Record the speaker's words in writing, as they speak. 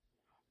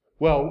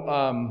We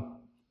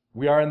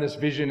are in this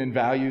Vision and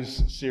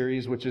Values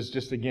series, which is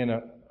just, again,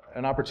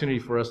 an opportunity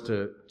for us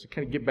to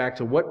kind of get back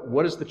to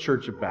what is the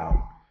church about?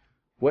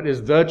 What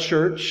is the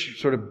church,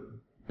 sort of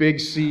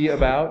big C,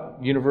 about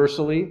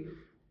universally?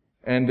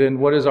 And then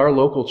what is our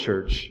local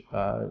church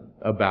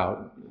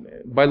about?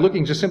 By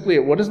looking just simply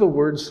at what does the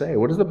Word say?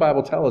 What does the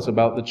Bible tell us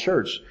about the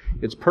church,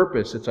 its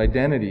purpose, its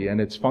identity, and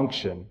its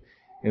function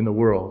in the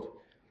world?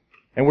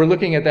 And we're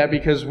looking at that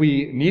because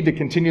we need to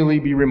continually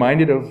be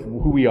reminded of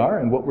who we are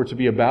and what we're to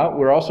be about.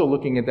 We're also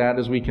looking at that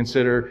as we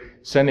consider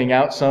sending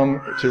out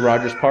some to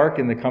Rogers Park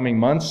in the coming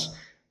months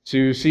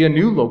to see a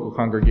new local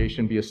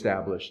congregation be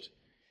established.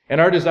 And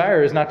our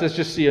desire is not to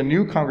just see a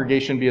new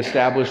congregation be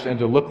established and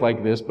to look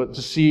like this, but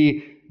to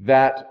see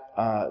that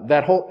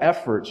whole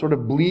effort sort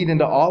of bleed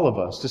into all of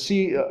us, to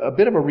see a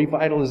bit of a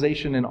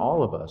revitalization in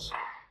all of us.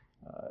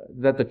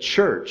 That the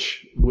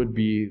church would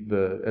be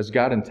as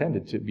God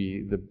intended to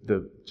be,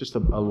 just a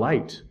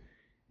light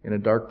in a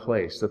dark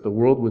place, that the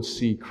world would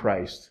see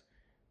Christ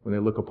when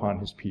they look upon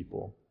His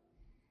people.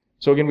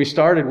 So again, we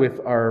started with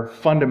our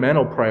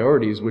fundamental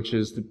priorities, which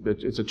is,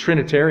 it's a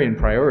Trinitarian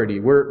priority.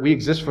 We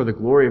exist for the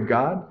glory of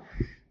God,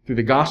 through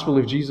the gospel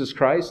of Jesus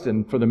Christ,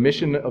 and for the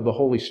mission of the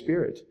Holy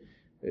Spirit.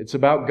 It's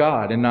about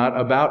God and not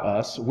about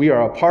us. We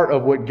are a part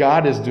of what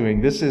God is doing.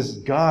 This is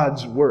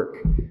God's work,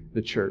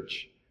 the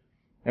church.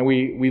 And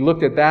we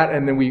looked at that,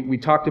 and then we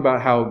talked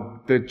about how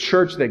the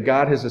church that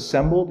God has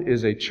assembled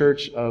is a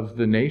church of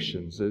the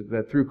nations.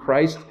 That through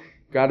Christ,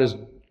 God is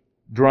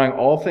drawing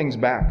all things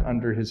back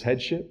under His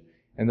headship,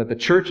 and that the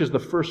church is the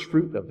first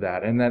fruit of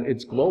that, and that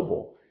it's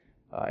global.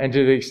 And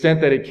to the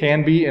extent that it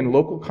can be in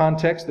local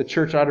context, the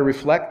church ought to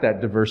reflect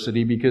that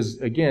diversity because,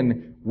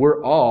 again,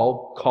 we're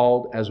all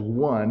called as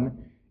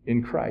one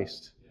in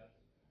Christ.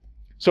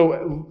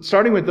 So,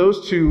 starting with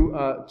those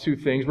two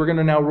things, we're going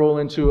to now roll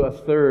into a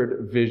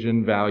third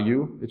vision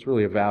value. It's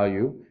really a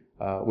value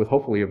with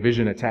hopefully a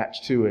vision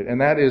attached to it.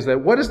 And that is that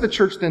what does the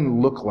church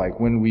then look like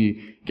when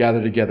we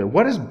gather together?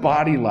 What is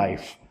body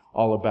life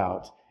all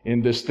about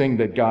in this thing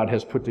that God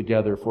has put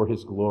together for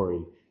His glory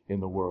in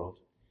the world?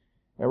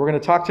 And we're going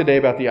to talk today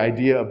about the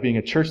idea of being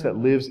a church that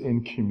lives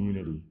in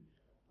community.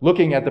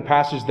 Looking at the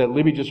passage that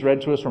Libby just read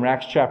to us from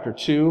Acts chapter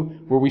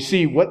 2, where we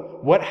see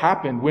what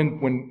happened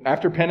when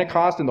after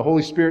Pentecost and the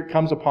Holy Spirit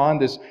comes upon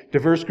this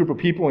diverse group of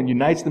people and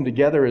unites them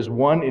together as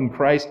one in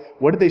Christ.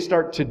 What did they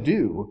start to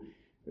do?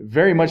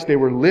 Very much they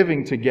were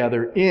living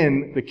together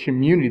in the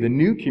community, the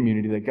new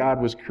community that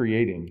God was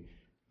creating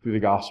through the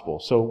gospel.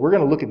 So we're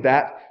going to look at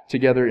that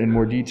together in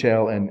more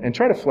detail and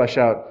try to flesh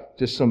out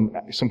just some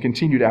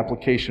continued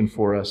application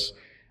for us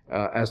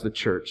as the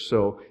church.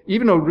 So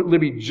even though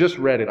Libby just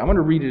read it, I'm going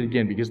to read it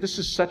again because this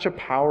is such a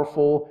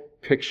powerful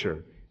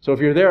picture. So if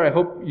you're there, I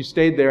hope you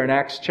stayed there in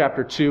Acts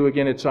chapter 2.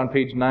 Again, it's on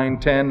page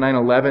 910,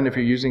 911 if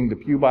you're using the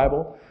Pew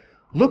Bible.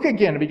 Look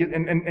again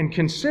and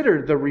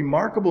consider the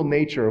remarkable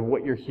nature of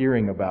what you're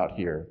hearing about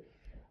here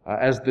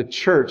as the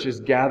church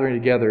is gathering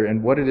together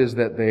and what it is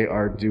that they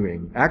are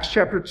doing. Acts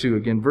chapter 2,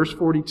 again, verse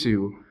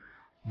 42.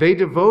 They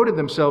devoted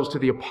themselves to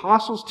the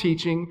apostles'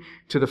 teaching,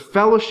 to the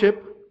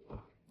fellowship,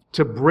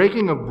 to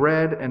breaking of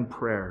bread and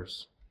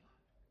prayers.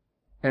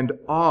 And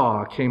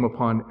awe came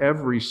upon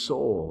every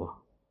soul.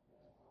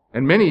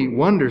 And many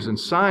wonders and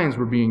signs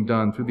were being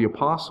done through the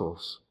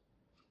apostles.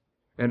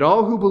 And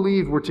all who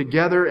believed were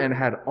together and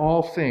had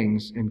all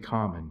things in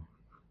common.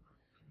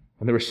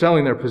 And they were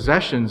selling their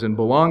possessions and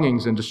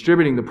belongings and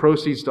distributing the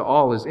proceeds to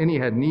all as any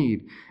had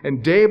need.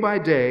 And day by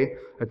day,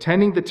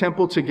 attending the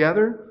temple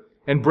together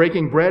and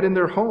breaking bread in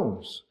their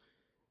homes,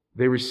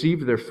 they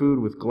received their food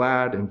with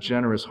glad and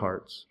generous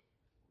hearts,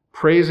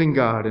 praising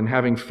God and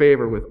having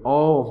favor with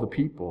all the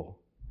people.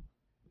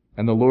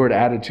 And the Lord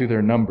added to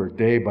their number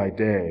day by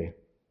day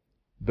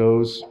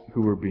those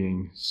who were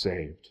being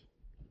saved.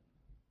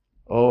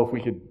 Oh, if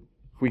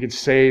we could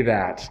say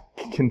that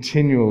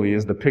continually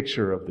as the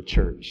picture of the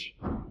church,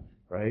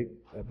 right?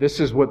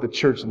 This is what the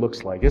church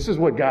looks like. This is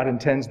what God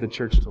intends the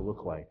church to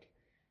look like.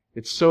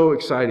 It's so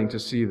exciting to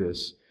see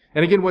this.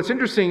 And again, what's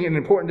interesting and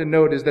important to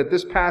note is that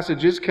this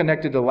passage is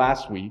connected to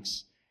last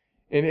week's.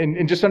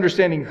 And just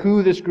understanding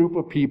who this group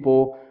of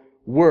people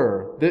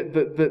were.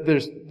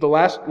 There's the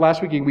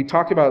last week we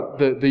talked about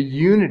the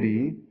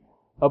unity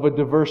of a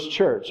diverse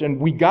church. And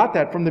we got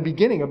that from the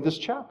beginning of this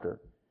chapter.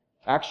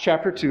 Acts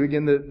chapter 2,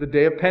 again, the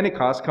day of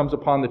Pentecost comes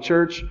upon the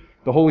church.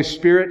 The Holy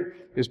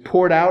Spirit is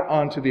poured out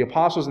onto the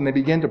apostles and they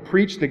begin to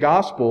preach the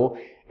gospel.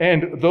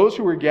 And those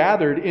who were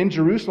gathered in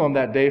Jerusalem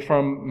that day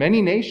from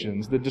many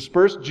nations, the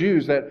dispersed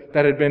Jews that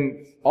had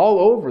been all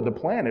over the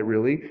planet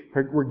really,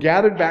 were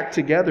gathered back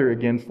together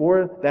again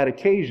for that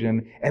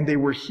occasion, and they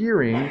were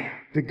hearing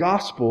the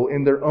gospel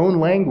in their own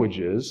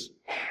languages,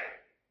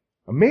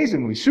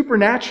 amazingly,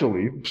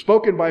 supernaturally,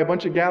 spoken by a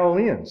bunch of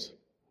Galileans.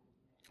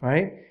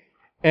 Right?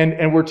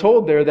 And we're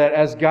told there that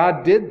as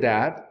God did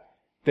that,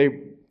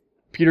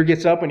 Peter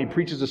gets up and he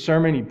preaches a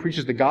sermon, he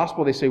preaches the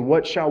gospel. They say,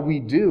 "What shall we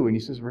do?" And he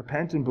says,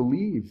 "Repent and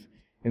believe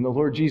in the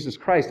Lord Jesus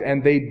Christ."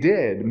 And they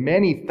did.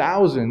 Many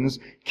thousands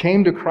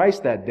came to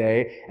Christ that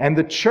day, and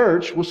the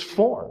church was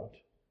formed.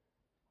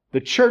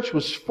 The church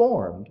was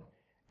formed,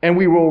 and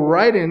we roll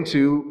right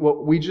into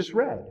what we just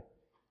read.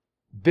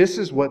 This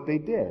is what they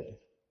did.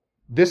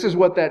 This is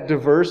what that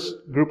diverse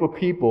group of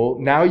people,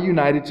 now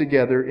united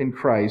together in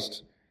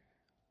Christ,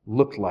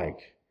 looked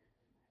like.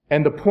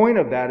 And the point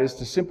of that is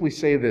to simply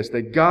say this,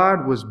 that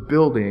God was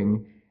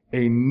building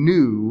a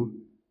new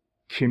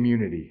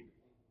community.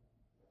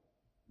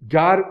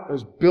 God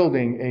was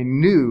building a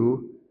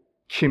new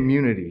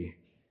community.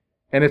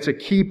 And it's a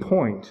key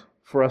point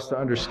for us to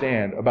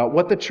understand about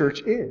what the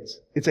church is.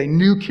 It's a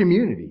new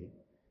community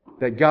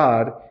that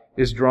God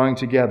is drawing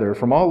together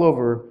from all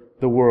over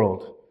the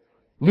world.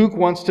 Luke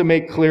wants to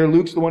make clear,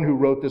 Luke's the one who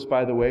wrote this,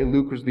 by the way.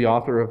 Luke was the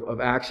author of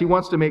Acts. He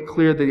wants to make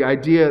clear the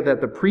idea that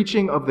the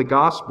preaching of the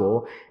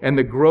gospel and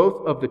the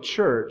growth of the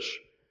church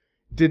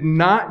did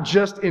not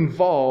just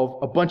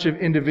involve a bunch of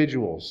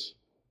individuals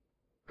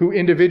who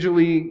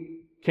individually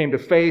came to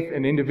faith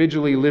and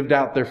individually lived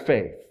out their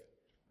faith.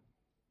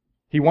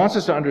 He wants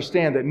us to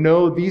understand that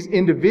no, these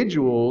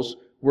individuals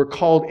were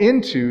called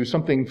into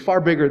something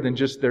far bigger than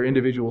just their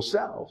individual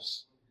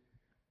selves.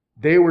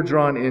 They were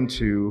drawn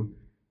into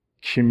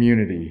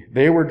community.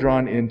 They were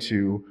drawn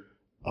into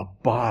a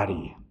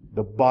body,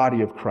 the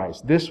body of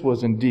Christ. This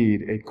was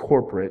indeed a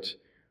corporate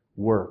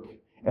work.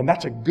 And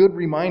that's a good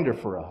reminder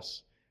for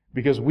us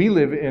because we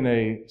live in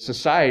a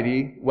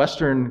society,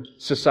 Western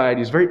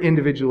society is very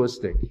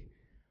individualistic,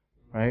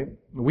 right?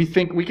 We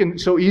can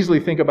so easily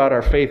think about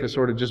our faith as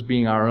sort of just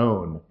being our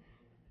own.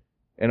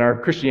 And our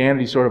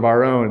Christianity is sort of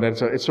our own.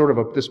 It's sort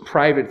of this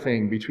private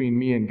thing between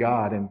me and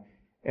God.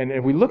 And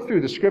if we look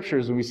through the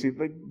scriptures and we see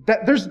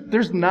that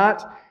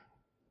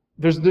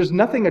there's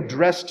nothing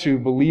addressed to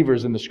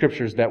believers in the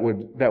scriptures that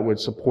would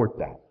support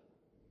that.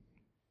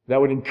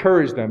 That would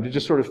encourage them to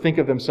just sort of think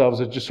of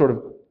themselves as just sort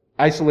of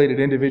isolated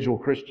individual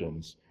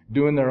Christians,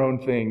 doing their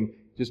own thing,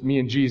 just me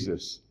and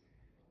Jesus.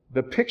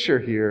 The picture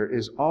here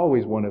is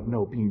always one of,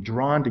 being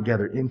drawn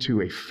together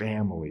into a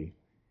family,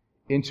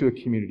 into a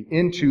community,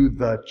 into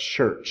the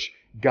church.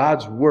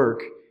 God's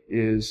work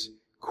is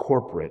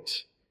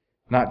corporate,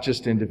 not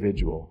just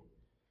individual.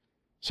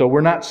 So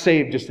we're not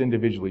saved just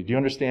individually. Do you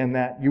understand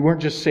that? You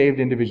weren't just saved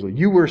individually.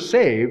 You were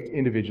saved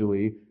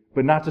individually,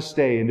 but not to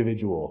stay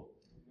individual.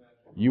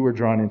 You were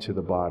drawn into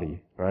the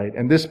body, right?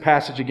 And this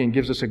passage, again,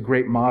 gives us a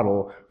great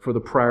model for the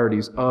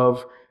priorities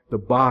of the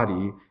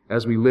body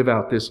as we live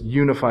out this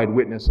unified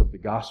witness of the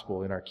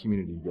gospel in our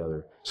community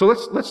together. So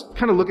let's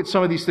kind of look at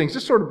some of these things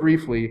just sort of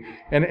briefly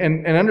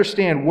and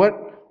understand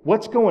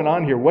what's going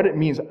on here, what it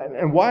means,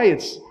 and why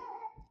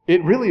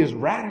it really is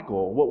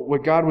radical,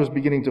 what God was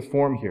beginning to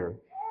form here.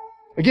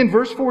 Again,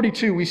 verse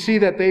 42, we see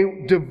that they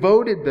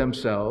devoted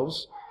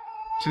themselves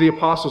to the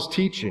apostles'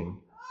 teaching.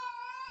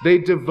 They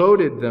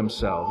devoted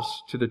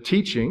themselves to the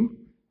teaching.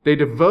 They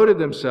devoted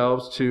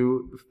themselves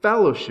to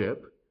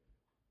fellowship.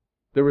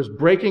 There was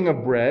breaking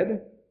of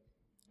bread,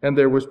 and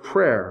there was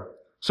prayer.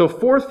 So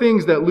 4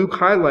 things that Luke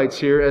highlights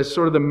here as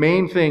sort of the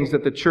main things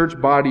that the church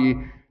body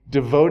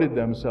devoted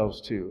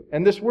themselves to.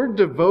 And this word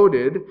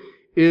devoted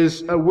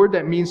is a word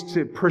that means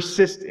to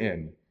persist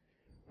in.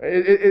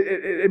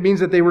 It means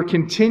that they were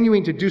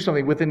continuing to do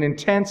something with an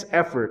intense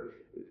effort.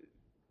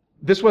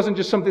 This wasn't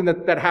just something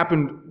that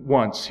happened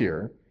once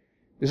here.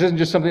 This isn't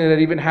just something that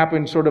even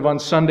happened sort of on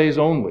Sundays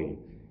only.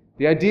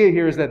 The idea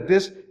here is that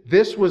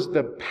this was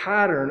the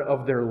pattern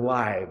of their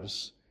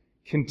lives,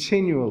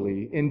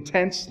 continually,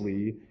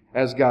 intensely,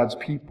 as God's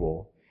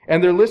people.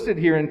 And they're listed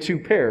here in 2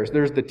 pairs.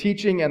 There's the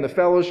teaching and the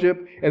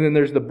fellowship, and then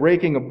there's the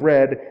breaking of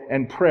bread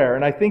and prayer.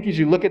 And I think as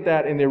you look at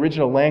that in the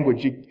original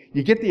language,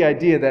 you get the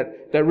idea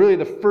that really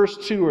the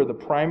first 2 are the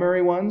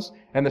primary ones,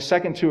 and the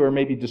second 2 are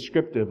maybe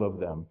descriptive of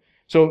them.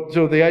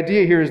 So the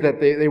idea here is that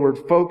they were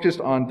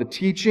focused on the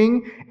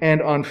teaching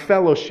and on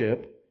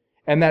fellowship,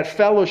 and that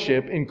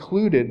fellowship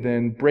included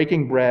then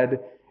breaking bread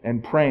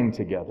and praying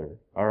together.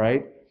 All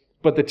right?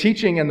 But the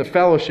teaching and the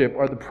fellowship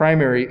are the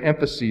primary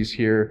emphases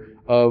here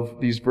of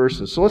these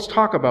verses. So let's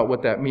talk about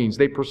what that means.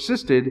 They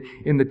persisted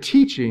in the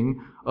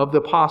teaching of the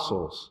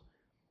apostles.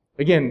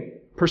 Again,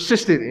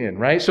 persisted in,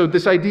 right? So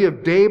this idea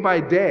of day by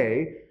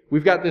day,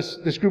 we've got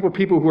this group of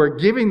people who are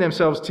giving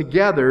themselves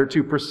together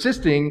to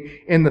persisting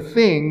in the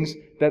things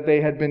that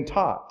they had been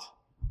taught.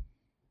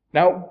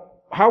 Now,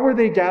 how were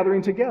they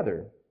gathering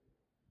together?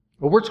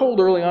 Well, we're told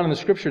early on in the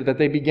scripture that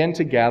they began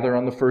to gather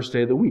on the first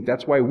day of the week.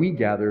 That's why we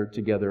gather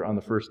together on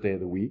the first day of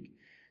the week.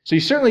 So you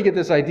certainly get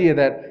this idea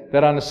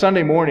that on a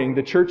Sunday morning,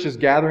 the church is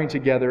gathering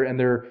together and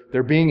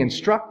they're being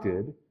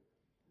instructed.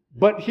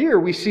 But here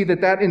we see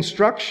that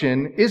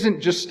instruction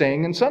isn't just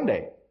staying in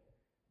Sunday.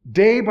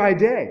 Day by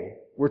day,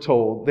 we're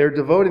told, they're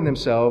devoting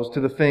themselves to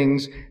the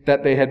things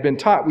that they had been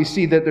taught. We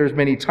see that there's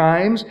many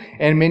times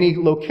and many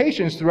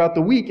locations throughout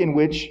the week in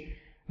which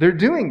they're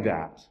doing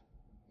that.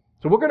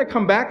 So we're going to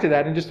come back to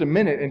that in just a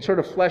minute and sort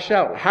of flesh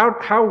out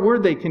how were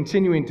they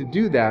continuing to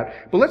do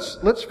that. But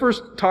let's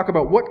first talk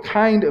about what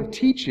kind of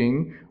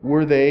teaching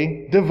were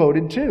they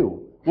devoted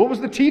to. What was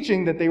the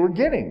teaching that they were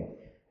getting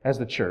as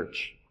the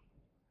church?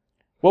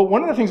 Well,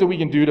 one of the things that we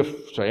can do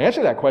to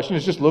answer that question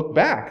is just look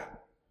back.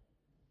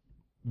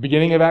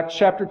 Beginning of Acts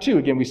chapter 2,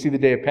 again, we see the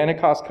day of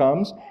Pentecost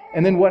comes,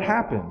 and then what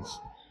happens?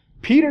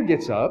 Peter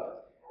gets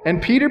up,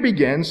 and Peter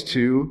begins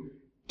to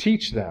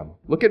teach them.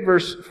 Look at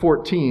verse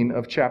 14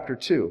 of chapter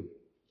 2.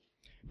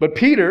 But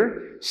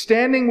Peter,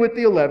 standing with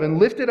the 11,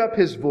 lifted up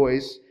his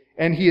voice,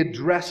 and he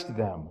addressed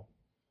them.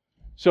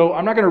 So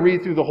I'm not going to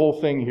read through the whole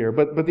thing here,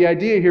 but the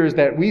idea here is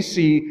that we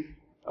see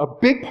a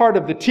big part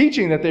of the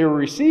teaching that they were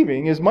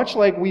receiving is much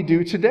like we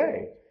do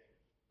today.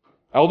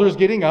 Elders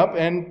getting up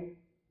and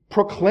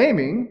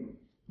proclaiming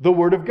the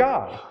Word of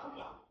God.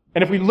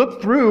 And if we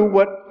look through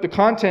what the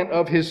content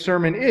of his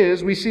sermon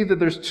is, we see that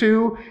there's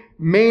two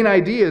main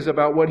ideas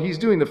about what he's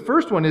doing. The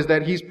first one is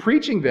that he's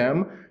preaching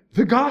them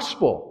the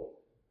gospel.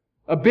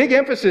 A big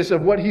emphasis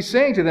of what he's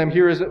saying to them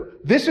here is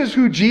that this is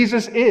who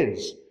Jesus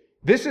is.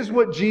 This is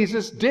what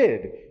Jesus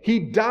did. He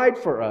died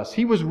for us.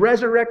 He was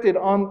resurrected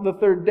on the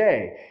third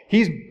day.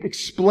 He's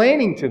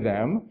explaining to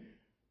them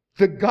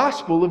the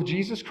gospel of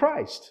Jesus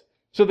Christ.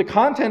 So the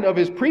content of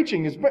his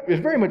preaching is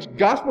very much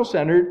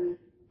gospel-centered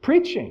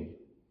preaching.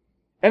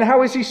 And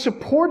how is he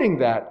supporting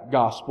that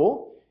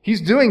gospel?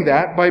 He's doing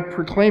that by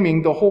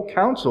proclaiming the whole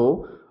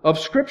counsel of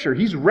Scripture.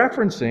 He's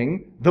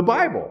referencing the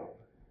Bible.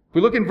 If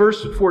we look in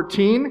verse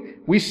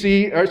 14,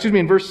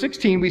 in verse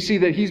 16, we see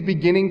that he's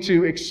beginning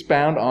to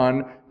expound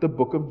on the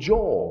book of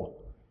Joel.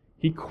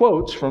 He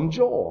quotes from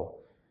Joel.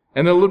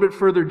 And then a little bit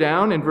further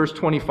down in verse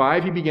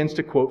 25, he begins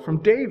to quote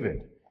from David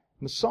in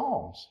the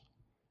Psalms.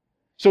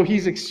 So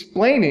he's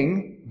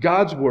explaining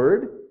God's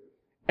Word,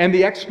 and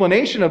the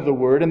explanation of the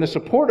Word and the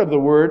support of the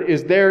Word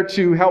is there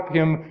to help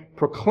him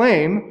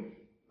proclaim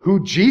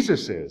who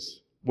Jesus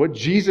is, what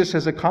Jesus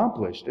has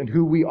accomplished, and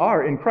who we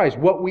are in Christ,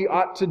 what we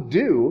ought to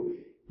do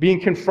being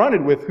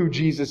confronted with who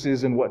Jesus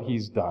is and what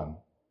he's done.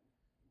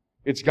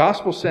 It's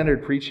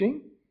gospel-centered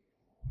preaching.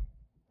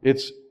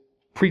 It's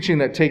preaching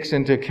that takes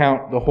into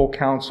account the whole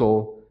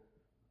counsel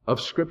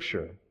of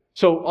Scripture.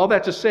 So all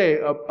that to say,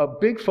 a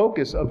big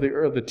focus of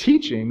the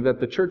teaching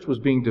that the church was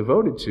being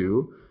devoted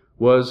to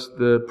was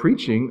the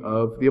preaching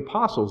of the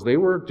apostles. They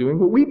were doing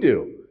what we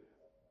do.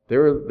 They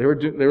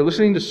were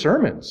listening to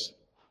sermons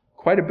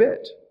quite a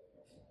bit.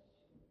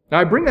 Now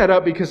I bring that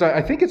up because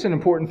I think it's an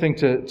important thing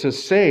to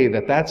say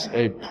that that's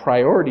a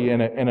priority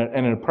and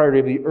a priority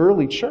of the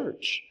early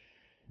church.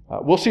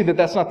 We'll see that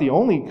that's not the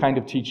only kind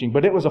of teaching,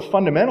 but it was a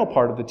fundamental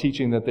part of the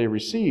teaching that they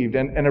received.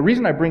 And the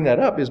reason I bring that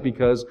up is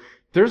because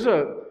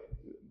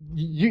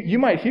you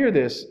might hear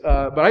this,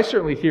 but I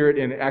certainly hear it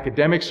in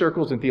academic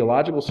circles and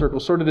theological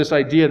circles, sort of this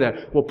idea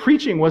that, well,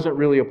 preaching wasn't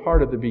really a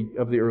part of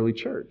the early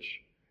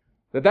church.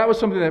 That was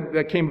something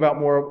that came about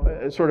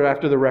more sort of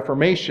after the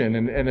Reformation,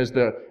 and as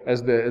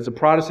the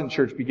Protestant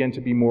church began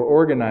to be more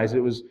organized, it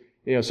was,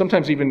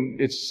 sometimes even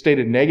it's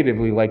stated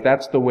negatively, like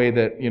that's the way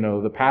that,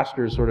 the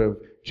pastors sort of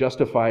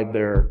justified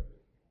their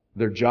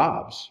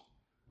jobs,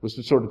 was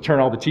to sort of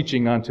turn all the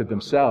teaching onto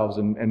themselves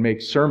and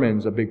make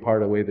sermons a big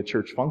part of the way the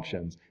church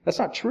functions. That's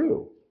not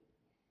true.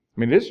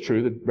 I mean, it is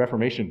true that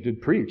Reformation did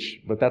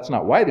preach, but that's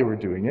not why they were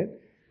doing it.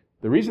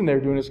 The reason they're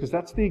doing it is because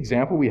that's the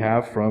example we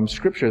have from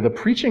Scripture. The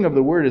preaching of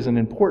the Word is an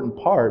important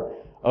part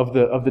of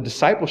the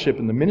discipleship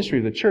and the ministry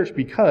of the church,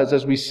 because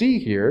as we see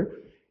here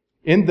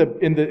in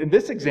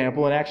this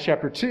example in Acts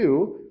chapter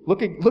 2,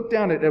 look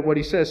down at what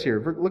he says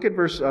here. Look at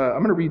verse.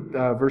 I'm going to read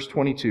verse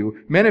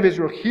 22. Men of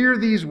Israel, hear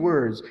these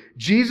words: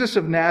 Jesus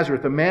of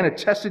Nazareth, a man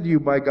attested to you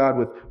by God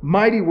with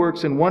mighty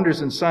works and wonders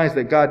and signs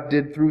that God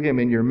did through him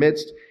in your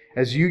midst,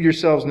 as you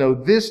yourselves know.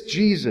 This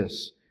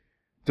Jesus,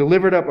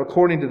 delivered up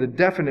according to the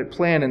definite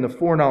plan and the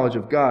foreknowledge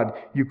of God,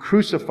 you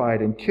crucified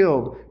and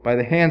killed by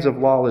the hands of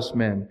lawless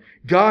men.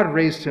 God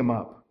raised him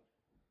up,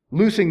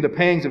 loosing the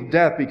pangs of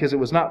death, because it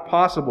was not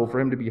possible for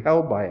him to be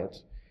held by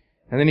it.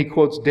 And then he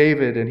quotes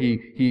David, and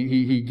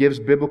he gives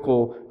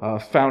biblical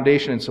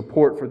foundation and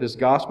support for this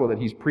gospel that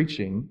he's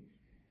preaching.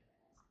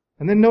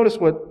 And then notice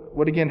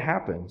what again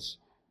happens.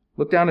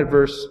 Look down at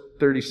verse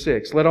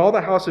 36. Let all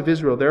the house of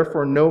Israel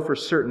therefore know for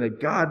certain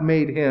that God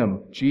made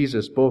him,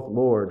 Jesus, both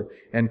Lord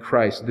and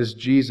Christ, this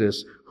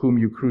Jesus whom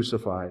you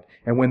crucified.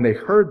 And when they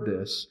heard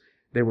this,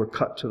 they were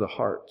cut to the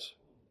heart.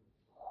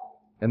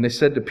 And they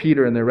said to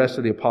Peter and the rest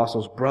of the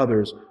apostles,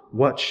 brothers,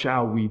 what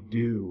shall we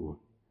do?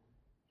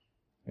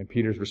 And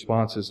Peter's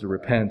response is to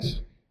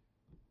repent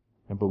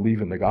and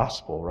believe in the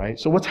gospel, right?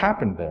 So what's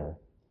happened there?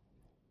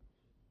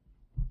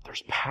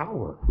 There's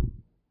power.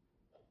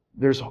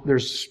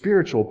 There's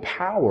spiritual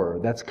power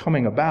that's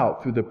coming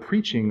about through the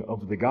preaching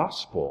of the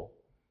gospel.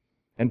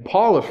 And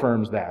Paul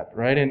affirms that,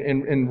 right?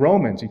 In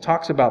Romans, he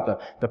talks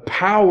about the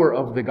power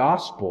of the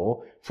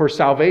gospel for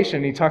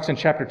salvation. He talks in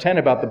chapter 10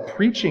 about the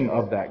preaching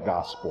of that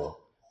gospel.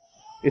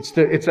 It's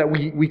that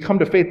we come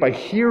to faith by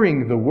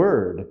hearing the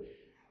word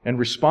and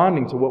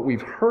responding to what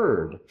we've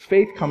heard.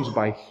 Faith comes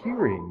by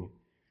hearing.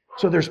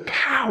 So there's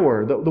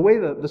power. The way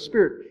the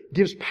Spirit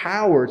gives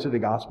power to the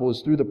gospel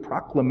is through the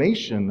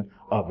proclamation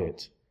of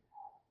it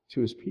to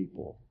His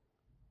people.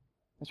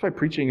 That's why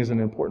preaching is an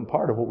important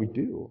part of what we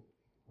do.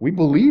 We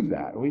believe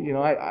that.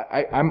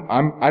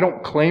 I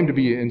don't claim to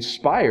be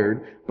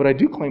inspired, but I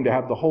do claim to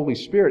have the Holy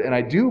Spirit. And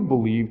I do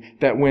believe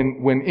that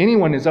when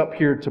anyone is up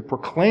here to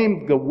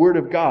proclaim the Word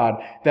of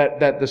God,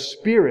 that the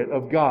Spirit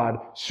of God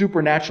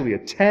supernaturally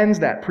attends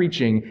that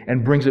preaching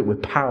and brings it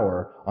with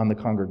power on the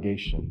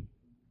congregation.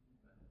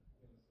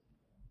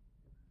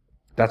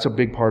 That's a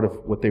big part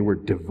of what they were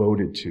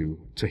devoted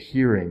to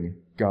hearing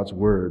God's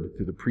Word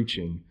through the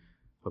preaching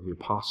of the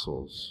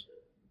apostles.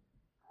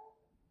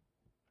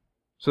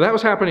 So that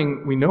was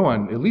happening, we know,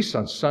 at least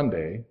on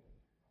Sunday.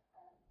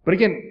 But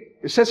again,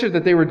 it says here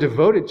that they were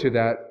devoted to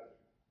that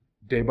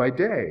day by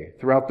day,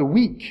 throughout the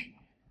week.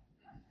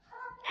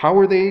 How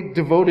were they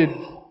devoted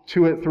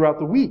to it throughout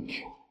the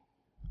week?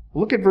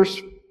 Look at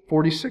verse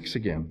 46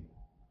 again.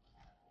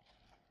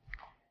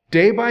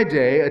 Day by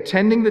day,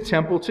 attending the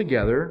temple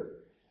together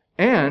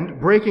and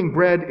breaking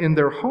bread in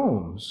their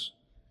homes,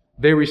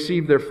 they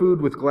received their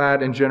food with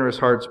glad and generous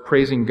hearts,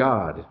 praising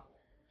God.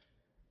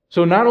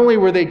 So not only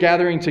were they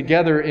gathering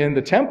together in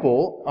the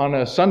temple on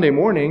a Sunday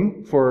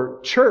morning for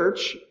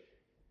church,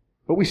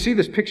 but we see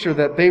this picture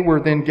that they were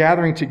then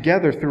gathering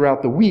together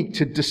throughout the week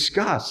to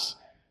discuss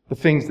the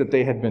things that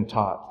they had been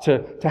taught,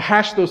 to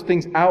hash those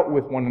things out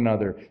with one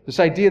another.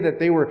 This idea that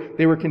they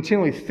were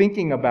continually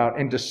thinking about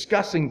and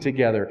discussing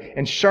together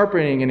and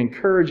sharpening and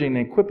encouraging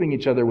and equipping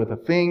each other with the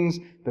things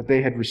that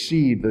they had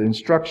received, the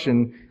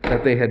instruction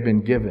that they had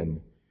been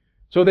given.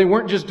 So they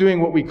weren't just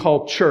doing what we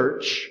call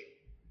church,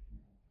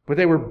 but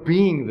they were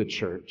being the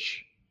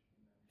church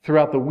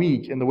throughout the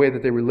week in the way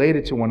that they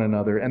related to one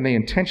another, and they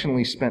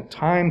intentionally spent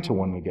time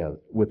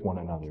with one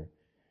another.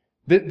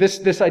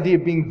 This idea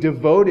of being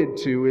devoted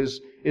to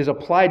is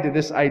applied to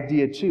this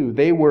idea too.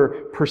 They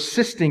were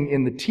persisting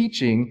in the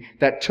teaching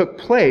that took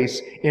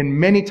place in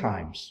many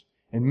times,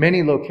 in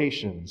many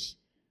locations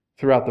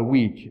throughout the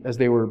week as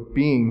they were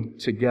being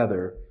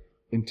together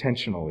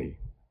intentionally.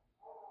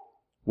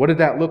 What did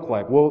that look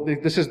like? Well,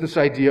 this is this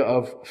idea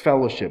of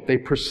fellowship. They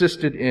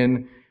persisted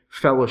in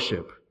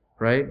fellowship,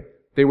 right?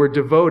 They were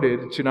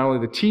devoted to not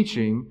only the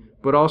teaching,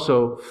 but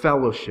also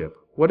fellowship.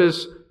 What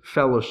is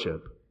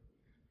fellowship?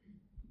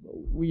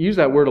 We use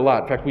that word a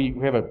lot. In fact, we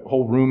have a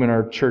whole room in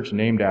our church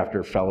named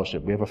after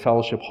fellowship. We have a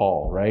fellowship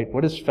hall, right?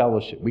 What is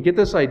fellowship? We get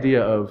this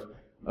idea of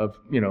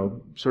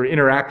sort of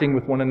interacting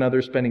with one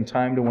another, spending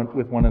time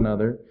with one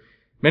another.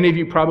 Many of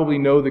you probably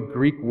know the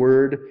Greek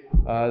word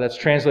that's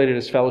translated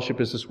as fellowship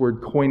is this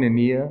word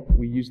koinonia.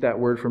 We use that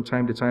word from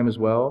time to time as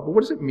well. But what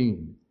does it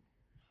mean?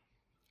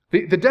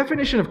 The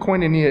definition of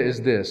koinonia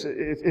is this.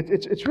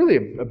 It's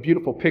really a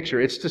beautiful picture.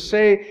 It's to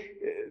say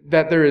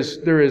that there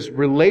is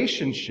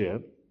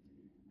relationship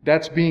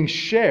that's being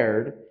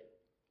shared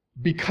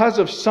because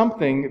of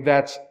something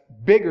that's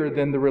bigger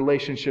than the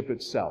relationship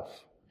itself.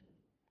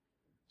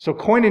 So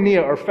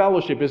koinonia, or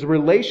fellowship, is a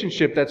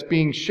relationship that's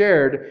being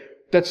shared,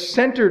 that's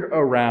centered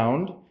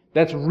around,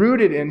 that's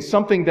rooted in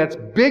something that's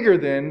bigger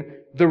than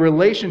the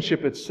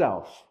relationship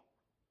itself.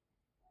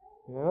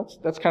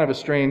 That's kind of a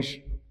strange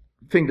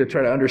thing to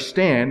try to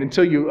understand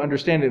until you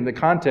understand it in the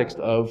context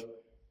of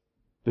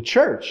the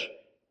church.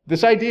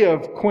 This idea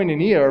of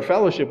koinonia, or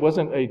fellowship,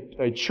 wasn't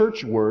a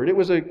church word. It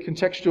was a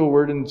contextual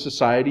word in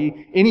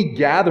society. Any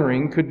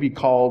gathering could be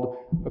called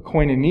a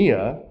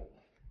koinonia,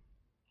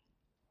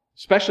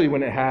 especially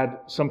when it had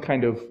some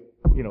kind of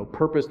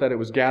purpose that it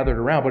was gathered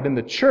around. But in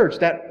the church,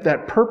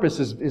 that purpose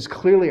is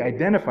clearly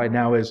identified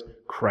now as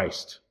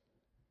Christ.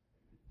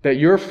 That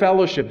your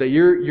fellowship, that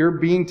you're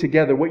being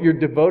together, what you're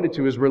devoted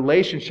to is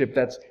relationship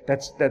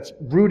that's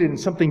rooted in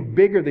something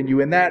bigger than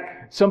you, and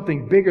that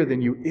something bigger than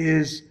you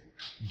is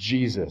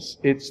Jesus.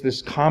 It's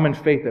this common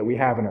faith that we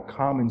have in a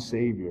common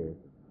Savior.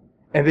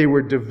 And they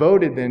were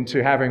devoted then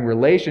to having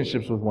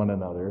relationships with one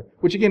another,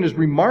 which again is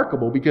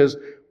remarkable because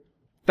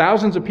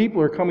thousands of people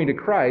are coming to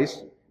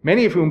Christ,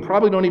 many of whom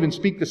probably don't even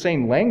speak the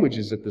same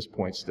languages at this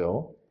point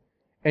still,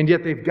 and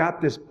yet they've got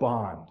this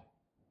bond.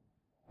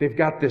 They've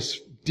got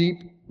this deep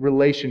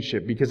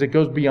relationship because it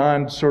goes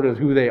beyond sort of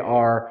who they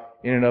are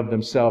in and of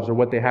themselves or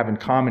what they have in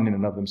common in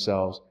and of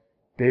themselves.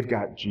 They've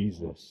got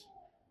Jesus.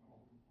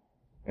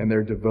 And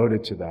they're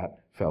devoted to that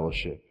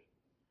fellowship.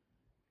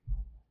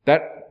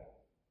 That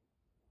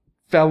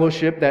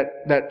fellowship,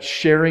 that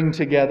sharing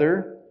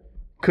together,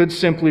 could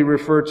simply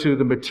refer to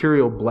the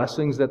material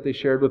blessings that they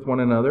shared with one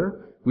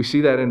another. We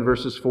see that in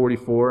verses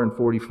 44 and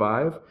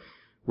 45.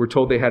 We're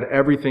told they had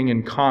everything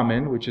in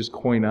common, which is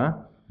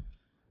koina.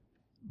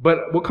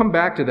 But we'll come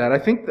back to that. I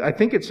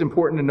think it's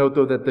important to note,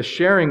 though, that the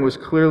sharing was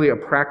clearly a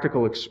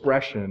practical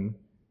expression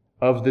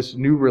of this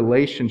new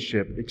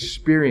relationship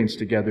experienced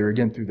together,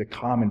 again, through the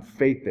common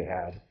faith they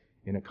had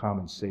in a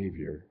common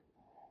Savior,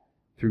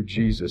 through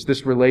Jesus.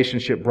 This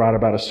relationship brought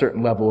about a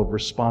certain level of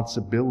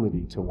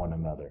responsibility to one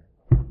another.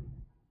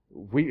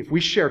 If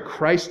we share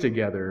Christ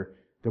together,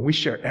 then we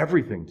share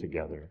everything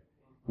together.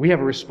 We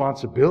have a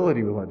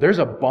responsibility with one another. There's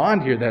a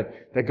bond here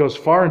that goes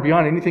far and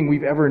beyond anything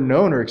we've ever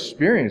known or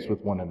experienced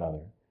with one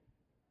another.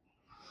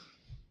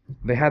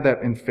 They had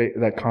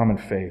that common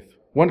faith.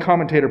 One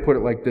commentator put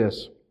it like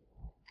this.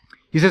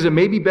 He says, it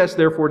may be best,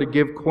 therefore, to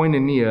give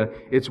koinonia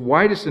its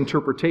widest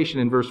interpretation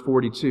in verse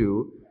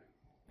 42,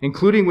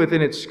 including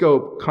within its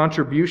scope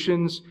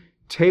contributions,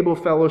 table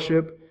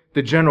fellowship,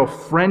 the general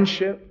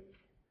friendship,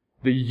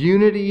 the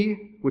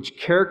unity which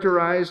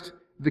characterized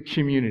the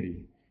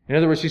community. In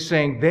other words, he's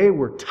saying they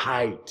were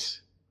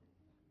tight.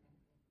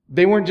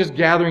 They weren't just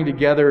gathering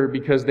together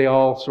because they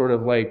all sort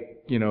of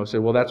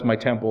said, well, that's my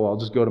temple. I'll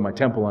just go to my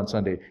temple on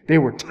Sunday. They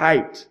were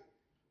tight.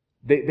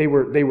 They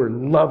were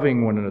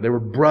loving one another. They were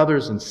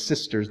brothers and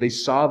sisters. They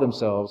saw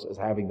themselves as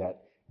having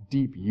that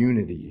deep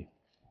unity.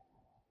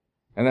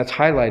 And that's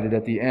highlighted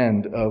at the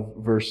end of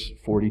verse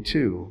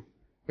 42.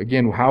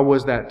 Again, how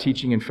was that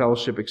teaching and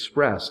fellowship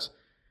expressed?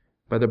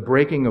 By the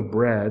breaking of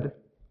bread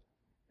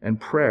and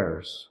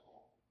prayers.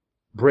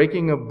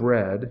 Breaking of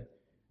bread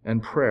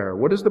and prayer.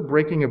 What does the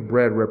breaking of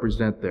bread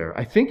represent there?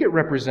 I think it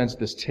represents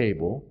this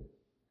table.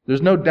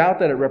 There's no doubt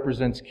that it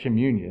represents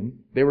communion.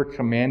 They were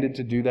commanded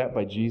to do that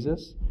by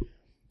Jesus.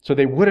 So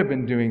they would have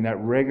been doing that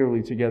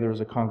regularly together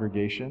as a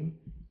congregation.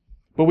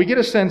 But we get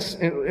a sense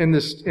in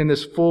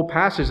this full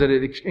passage that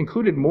it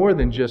included more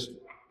than just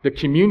the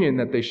communion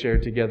that they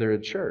shared together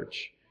at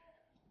church.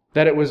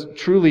 That it was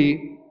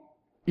truly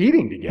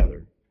eating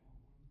together.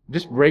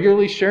 Just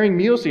regularly sharing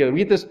meals together. We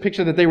get this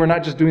picture that they were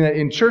not just doing that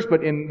in church,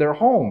 but in their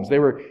homes. They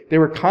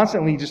were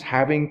constantly just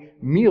having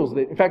meals.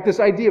 In fact, this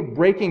idea of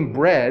breaking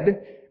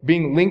bread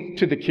being linked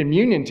to the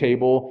communion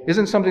table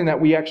isn't something that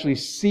we actually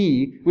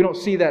see. We don't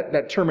see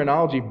that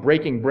terminology,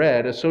 breaking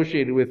bread,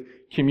 associated with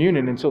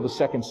communion until the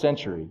 2nd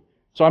century.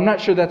 So I'm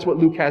not sure that's what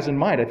Luke has in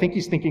mind. I think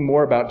he's thinking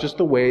more about just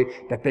the way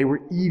that they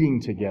were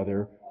eating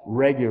together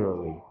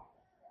regularly.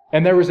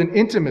 And there was an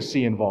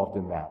intimacy involved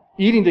in that.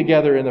 Eating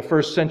together in the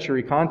 1st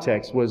century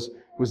context was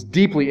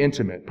deeply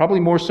intimate, probably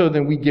more so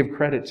than we give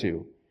credit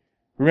to.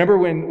 Remember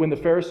when the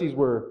Pharisees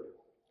were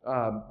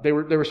they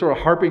were sort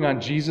of harping on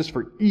Jesus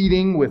for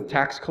eating with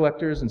tax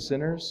collectors and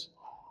sinners?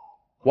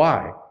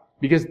 Why?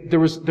 Because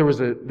there was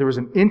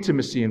an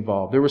intimacy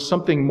involved. There was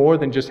something more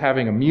than just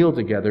having a meal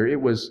together.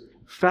 It was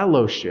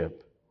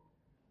fellowship.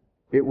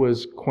 It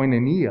was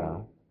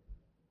koinonia.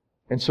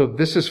 And so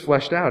this is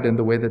fleshed out in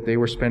the way that they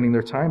were spending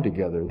their time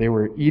together. They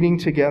were eating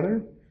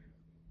together.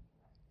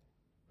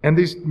 And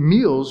these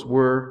meals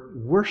were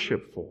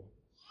worshipful.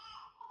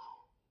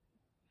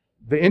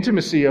 The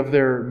intimacy of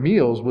their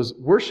meals was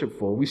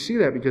worshipful. We see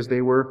that because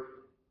they were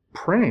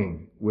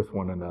praying with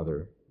one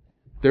another.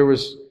 There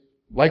was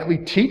likely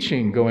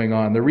teaching going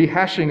on, the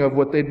rehashing of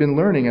what they'd been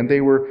learning, and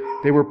they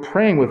were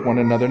praying with one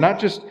another, not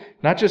just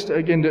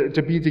again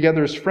to be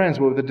together as friends,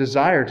 but with a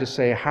desire to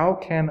say, how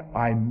can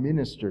I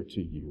minister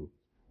to you?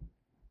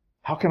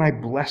 How can I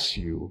bless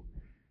you?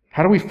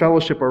 How do we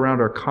fellowship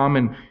around our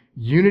common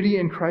unity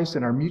in Christ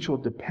and our mutual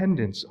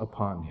dependence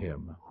upon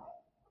Him?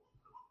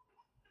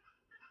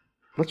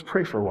 Let's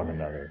pray for one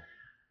another.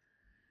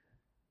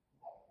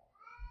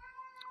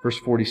 Verse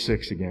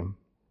 46 again.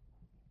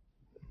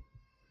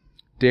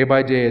 Day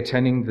by day,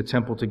 attending the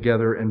temple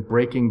together and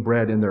breaking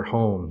bread in their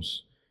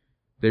homes,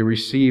 they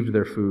received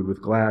their food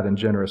with glad and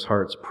generous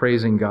hearts,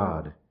 praising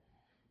God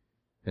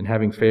and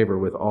having favor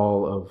with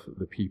all of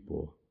the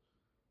people.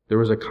 There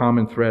was a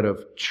common thread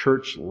of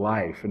church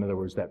life, in other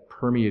words, that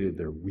permeated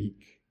their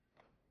week.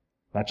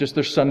 Not just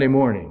their Sunday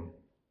morning,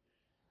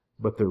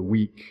 but their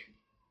week.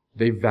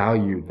 They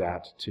valued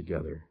that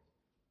together.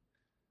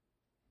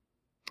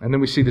 And then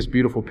we see this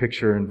beautiful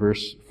picture in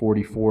verse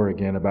 44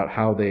 again about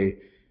how they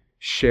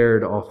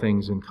shared all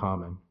things in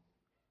common.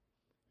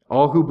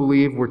 All who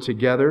believed were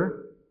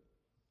together,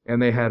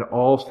 and they had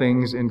all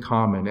things in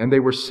common. And they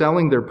were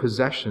selling their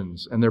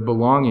possessions and their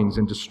belongings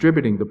and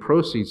distributing the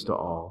proceeds to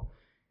all,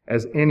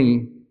 as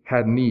any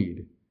had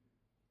need.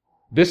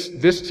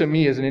 This to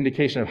me is an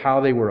indication of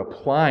how they were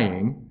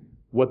applying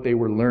what they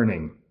were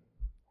learning.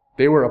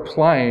 They were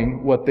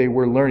applying what they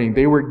were learning.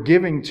 They were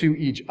giving to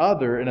each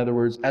other, in other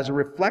words, as a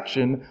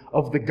reflection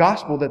of the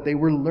gospel that they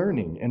were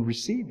learning and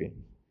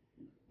receiving.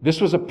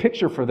 This was a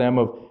picture for them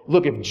of,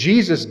 look, if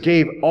Jesus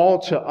gave all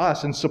to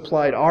us and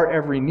supplied our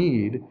every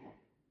need,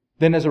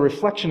 then as a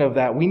reflection of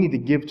that, we need to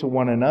give to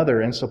one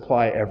another and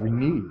supply every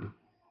need.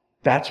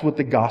 That's what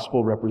the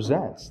gospel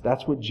represents.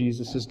 That's what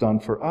Jesus has done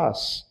for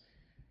us.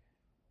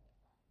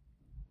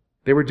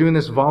 They were doing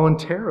this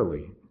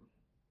voluntarily.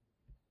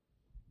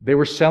 They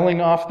were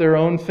selling off their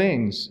own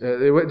things.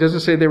 It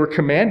doesn't say they were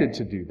commanded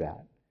to do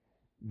that.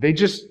 They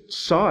just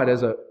saw it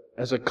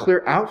as a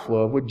clear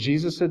outflow of what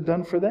Jesus had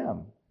done for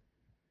them.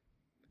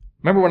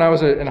 Remember when I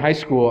was in high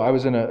school, I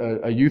was in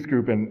a youth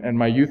group, and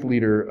my youth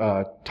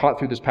leader taught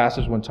through this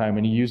passage one time,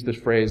 and he used this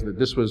phrase that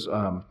this was,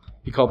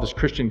 he called this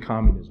Christian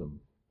communism.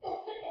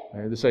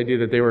 Right? This idea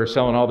that they were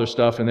selling all their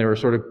stuff and they were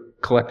sort of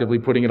collectively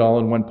putting it all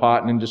in one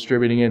pot and then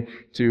distributing it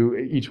to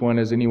each one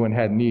as anyone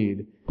had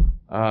need.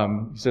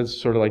 He says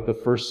sort of like the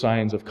first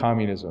signs of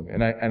communism.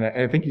 And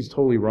I think he's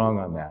totally wrong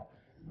on that.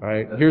 All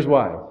right? Here's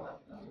why.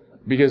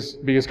 Because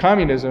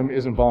communism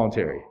isn't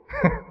voluntary.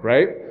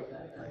 Right?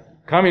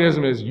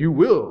 Communism is you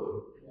will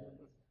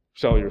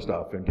sell your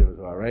stuff and give it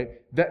all, right?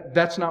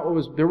 That's not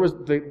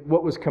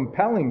what was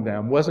compelling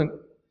them wasn't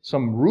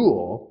some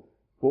rule,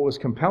 What was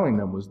compelling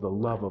them was the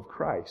love of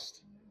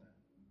Christ.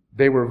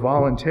 They were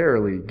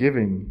voluntarily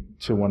giving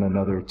to one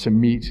another to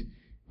meet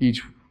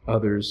each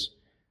other's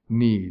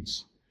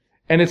needs.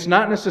 And it's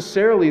not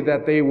necessarily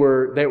that they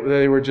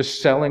were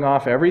just selling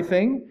off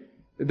everything.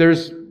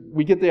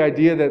 We get the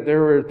idea that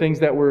there were things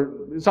that were,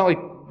 it's not like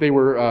they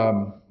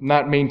were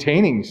not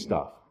maintaining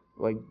stuff,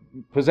 like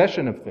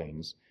possession of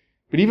things.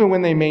 But even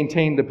when they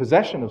maintained the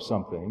possession of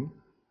something,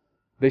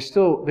 they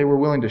were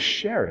willing to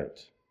share it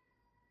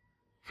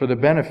for the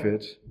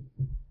benefit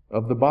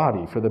of the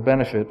body, for the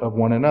benefit of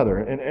one another.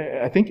 And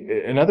I think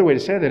another way to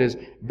say that is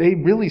they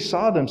really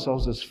saw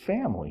themselves as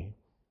family.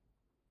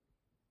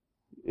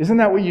 Isn't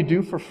that what you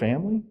do for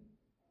family?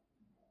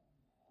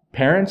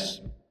 Parents,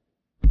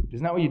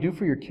 isn't that what you do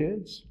for your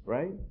kids,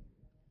 right?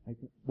 Like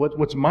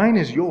what's mine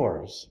is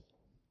yours.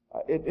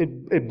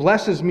 It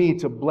blesses me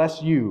to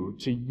bless you,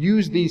 to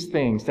use these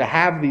things, to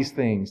have these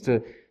things,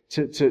 to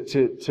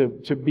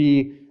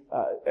be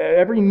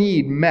every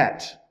need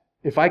met.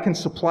 If I can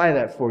supply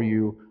that for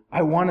you,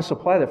 I want to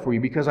supply that for you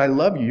because I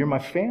love you. You're my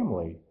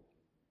family.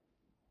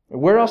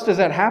 Where else does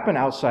that happen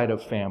outside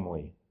of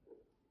family?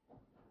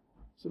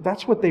 So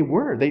that's what they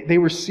were. They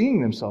were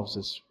seeing themselves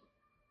as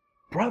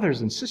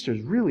brothers and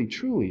sisters, really,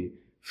 truly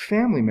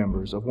family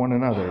members of one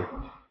another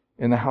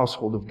in the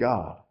household of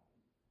God.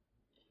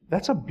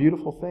 That's a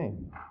beautiful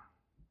thing.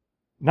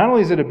 Not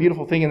only is it a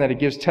beautiful thing in that it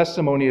gives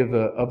testimony of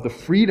the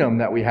freedom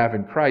that we have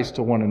in Christ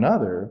to one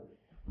another,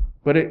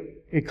 but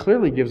it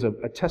clearly gives a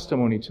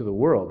testimony to the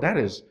world. That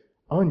is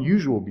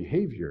unusual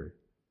behavior,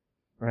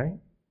 right?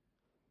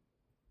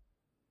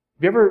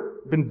 Have you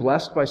ever been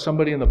blessed by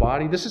somebody in the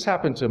body? This has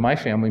happened to my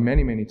family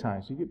many, many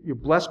times. You're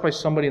blessed by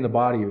somebody in the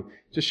body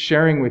just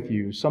sharing with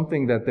you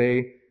something that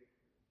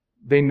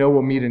they know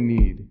will meet a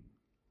need.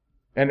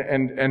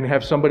 And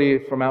have somebody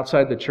from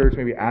outside the church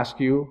maybe ask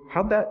you,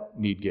 how'd that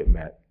need get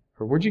met?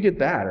 Or where'd you get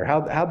that? Or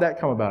how'd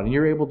that come about? And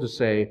you're able to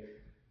say,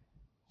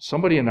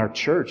 somebody in our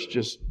church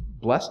just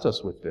blessed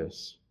us with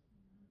this.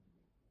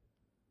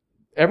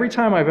 Every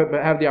time I've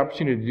had the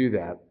opportunity to do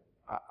that,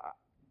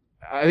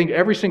 I think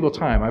every single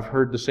time I've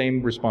heard the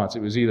same response.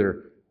 It was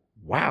either,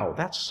 wow,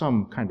 that's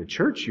some kind of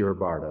church you're a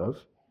part of.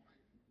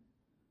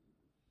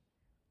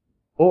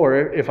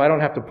 Or if I don't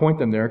have to point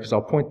them there, because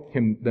I'll point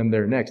them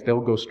there next, they'll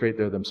go straight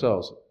there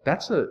themselves.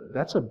 That's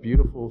a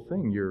beautiful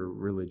thing, your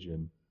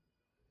religion.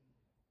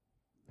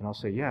 And I'll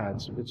say, yeah,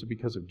 it's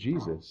because of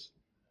Jesus.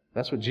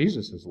 That's what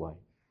Jesus is like.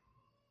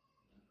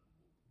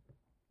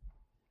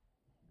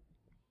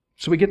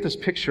 So we get this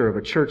picture of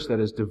a church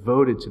that is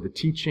devoted to the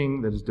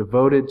teaching, that is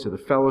devoted to the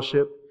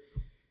fellowship,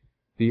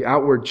 the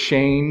outward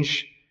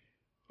change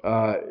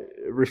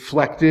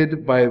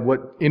reflected by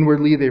what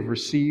inwardly they've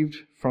received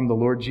from the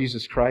Lord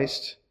Jesus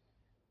Christ.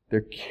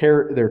 They're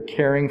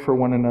caring for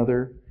one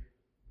another.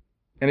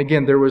 And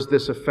again, there was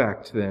this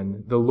effect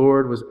then. The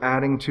Lord was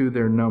adding to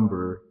their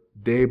number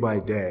day by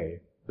day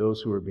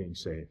those who were being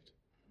saved.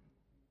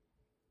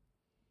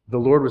 The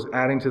Lord was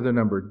adding to their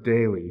number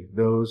daily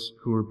those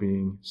who were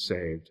being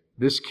saved.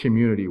 This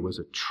community was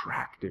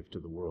attractive to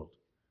the world.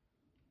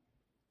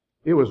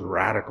 It was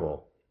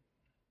radical.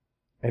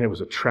 And it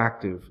was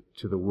attractive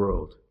to the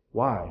world.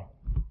 Why?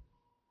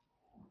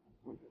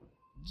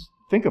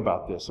 Think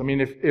about this. I mean,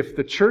 if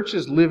the church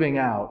is living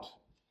out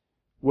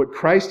what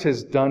Christ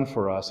has done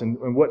for us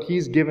and what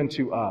He's given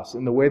to us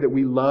in the way that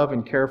we love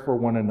and care for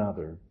one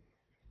another,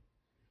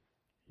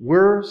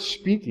 we're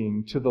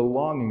speaking to the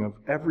longing of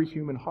every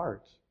human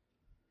heart.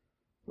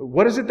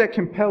 What is it that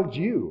compelled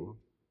you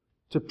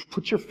to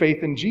put your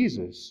faith in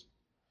Jesus?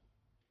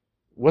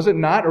 Was it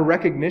not a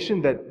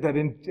recognition that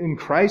in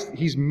Christ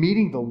He's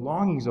meeting the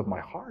longings of my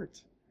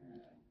heart?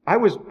 I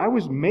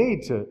was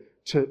made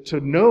to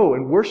know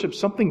and worship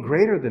something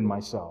greater than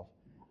myself.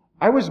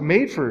 I was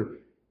made for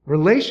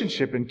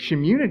relationship and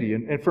community.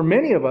 And for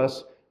many of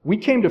us, we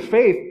came to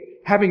faith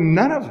having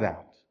none of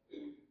that.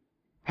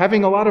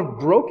 Having a lot of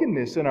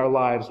brokenness in our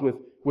lives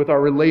with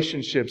our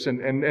relationships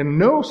and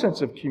no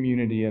sense of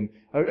community and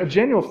a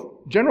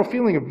general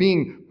feeling of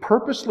being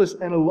purposeless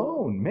and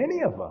alone,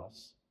 many of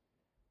us.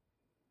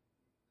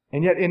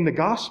 And yet in the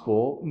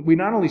gospel, we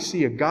not only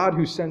see a God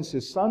who sends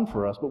His Son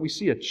for us, but we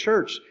see a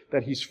church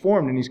that He's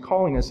formed and He's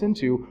calling us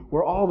into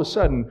where all of a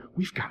sudden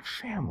we've got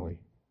family.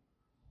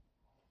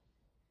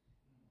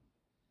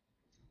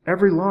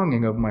 Every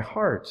longing of my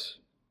heart,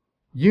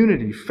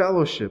 unity,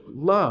 fellowship,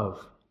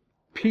 love,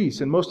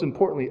 peace, and most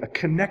importantly, a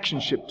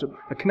connection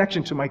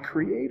to my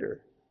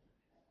Creator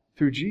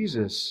through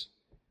Jesus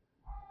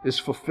is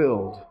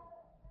fulfilled.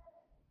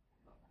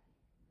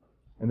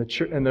 And the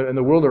church and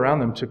the world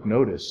around them took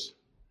notice.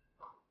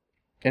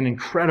 And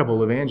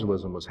incredible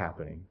evangelism was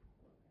happening.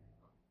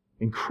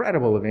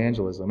 Incredible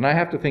evangelism. And I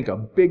have to think a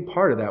big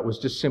part of that was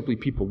just simply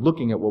people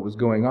looking at what was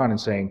going on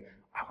and saying,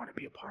 I want to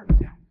be a part of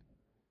that.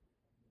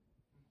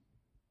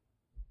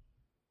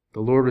 The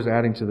Lord was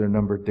adding to their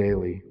number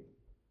daily.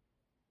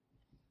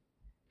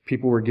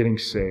 People were getting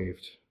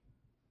saved.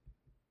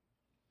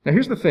 Now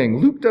here's the thing.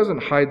 Luke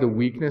doesn't hide the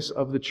weakness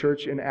of the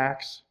church in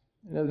Acts.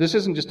 This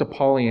isn't just a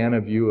Pollyanna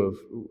view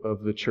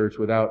of the church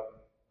without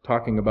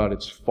talking about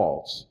its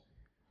faults.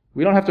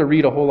 We don't have to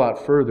read a whole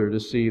lot further to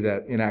see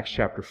that in Acts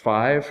chapter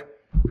 5,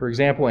 for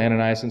example,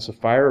 Ananias and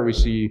Sapphira, we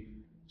see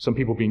some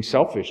people being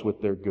selfish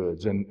with their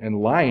goods and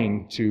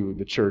lying to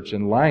the church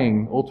and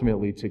lying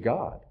ultimately to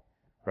God,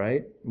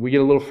 right? We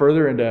get a little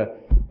further into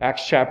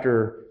Acts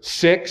chapter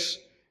 6,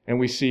 and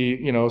we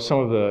see, some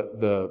of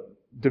the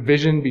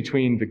division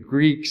between the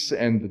Greeks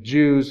and the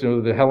Jews,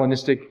 the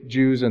Hellenistic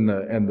Jews and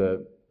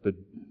the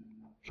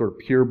sort of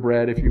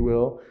purebred, if you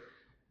will.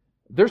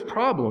 There's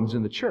problems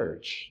in the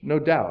church, no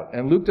doubt,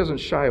 and Luke doesn't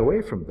shy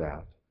away from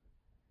that.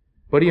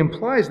 But he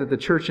implies that the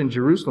church in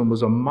Jerusalem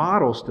was a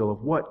model still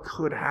of what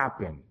could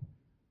happen.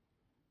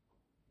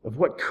 Of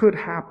what could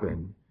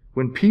happen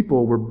when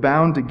people were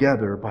bound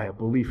together by a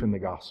belief in the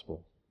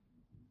gospel.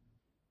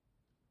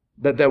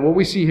 That what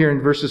we see here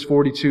in verses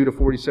 42 to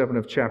 47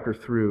 of chapter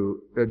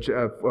 2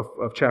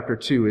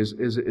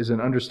 is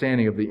an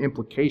understanding of the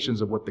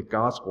implications of what the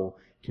gospel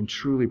can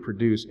truly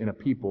produce in a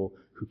people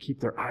who keep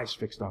their eyes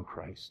fixed on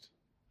Christ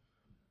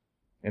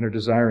and are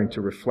desiring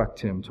to reflect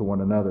Him to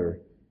one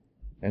another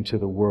and to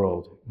the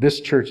world.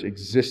 This church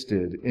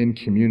existed in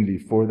community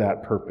for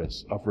that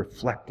purpose of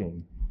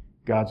reflecting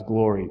God's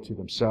glory to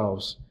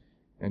themselves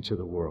and to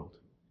the world.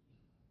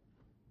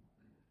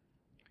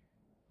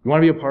 You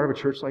want to be a part of a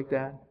church like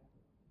that?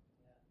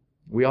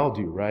 We all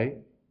do, right?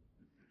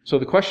 So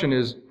the question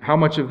is, how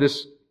much of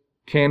this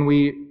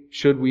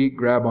should we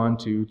grab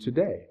onto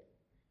today?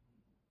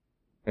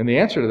 And the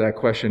answer to that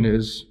question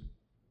is,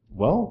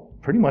 well,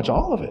 pretty much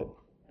all of it.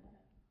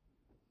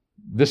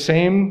 The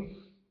same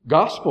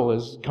gospel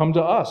has come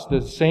to us,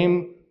 the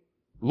same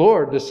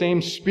Lord, the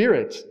same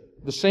Spirit,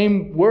 the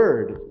same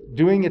Word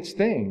doing its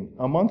thing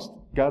amongst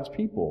God's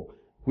people.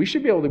 We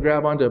should be able to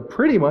grab onto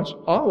pretty much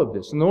all of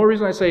this. And the only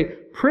reason I say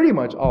pretty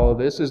much all of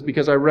this is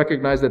because I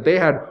recognize that they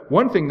had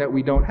one thing that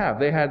we don't have.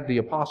 They had the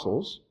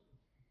apostles.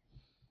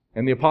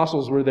 And the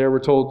apostles were there, we're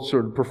told,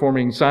 sort of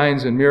performing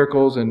signs and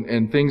miracles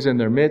and things in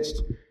their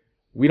midst.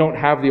 We don't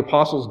have the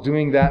apostles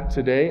doing that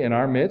today in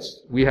our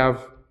midst. We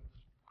have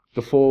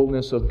the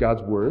fullness of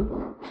God's Word,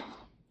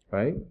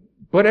 right?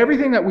 But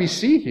everything that we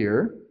see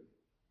here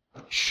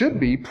should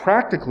be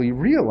practically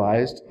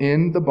realized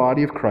in the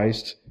body of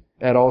Christ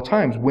at all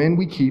times when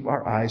we keep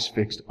our eyes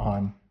fixed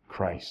on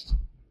Christ.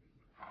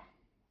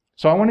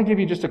 So I want to give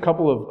you just a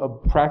couple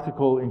of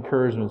practical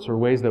encouragements or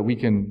ways that we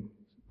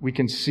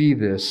can see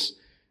this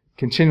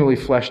continually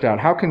fleshed out.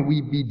 How can we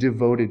be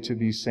devoted to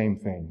these same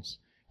things?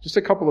 Just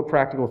a couple of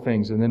practical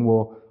things, and then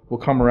we'll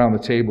come around the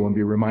table and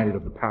be reminded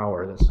of the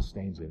power that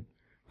sustains it.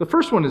 The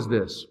first one is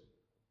this.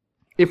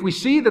 If we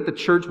see that the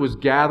church was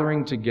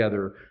gathering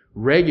together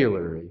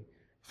regularly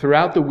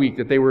throughout the week,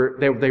 that they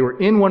were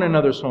in one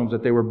another's homes,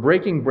 that they were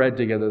breaking bread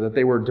together, that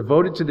they were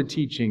devoted to the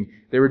teaching,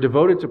 they were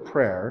devoted to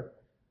prayer,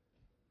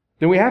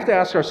 then we have to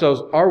ask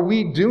ourselves, are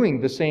we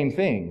doing the same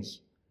things?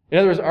 In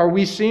other words, are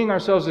we seeing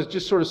ourselves as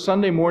just sort of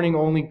Sunday morning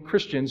only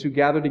Christians who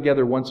gather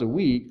together once a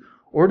week,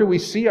 or do we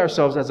see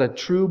ourselves as a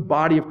true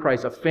body of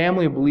Christ, a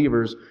family of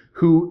believers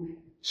who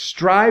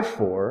strive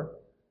for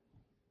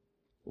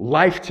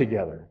life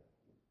together,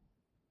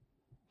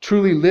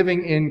 truly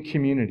living in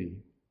community?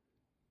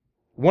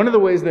 One of the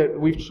ways that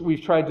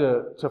we've tried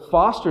to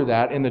foster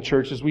that in the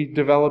church is we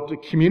developed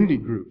community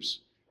groups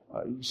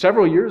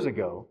several years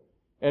ago.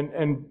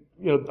 And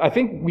I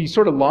think we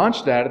sort of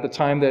launched that at the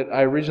time that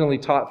I originally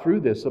taught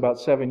through this about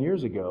 7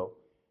 years ago.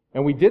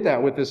 And we did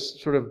that with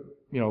this sort of,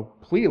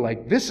 plea,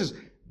 like this is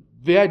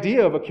the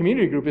idea of a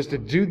community group is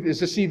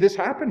to see this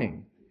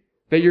happening.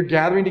 That you're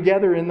gathering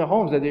together in the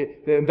homes.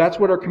 That's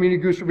what our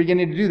community groups were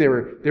beginning to do.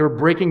 They were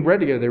breaking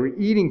bread together. They were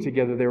eating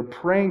together. They were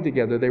praying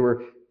together. They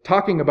were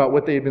talking about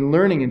what they had been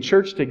learning in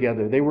church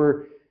together. They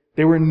were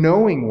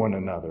knowing one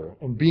another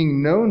and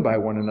being known by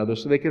one another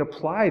so they could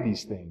apply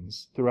these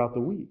things throughout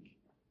the week.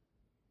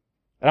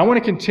 And I want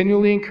to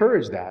continually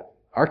encourage that.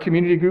 Our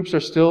community groups are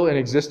still in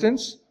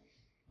existence.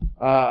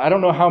 I don't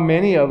know how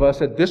many of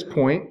us at this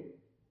point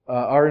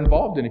are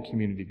involved in a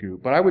community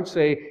group. But I would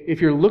say if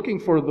you're looking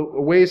for the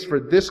ways for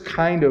this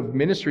kind of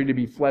ministry to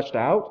be fleshed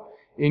out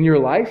in your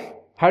life,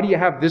 how do you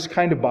have this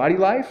kind of body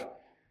life?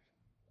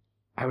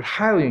 I would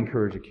highly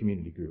encourage a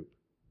community group.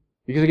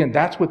 Because again,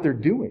 that's what they're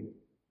doing.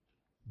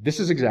 This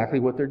is exactly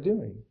what they're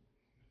doing.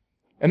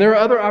 And there are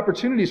other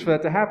opportunities for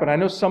that to happen. I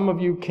know some of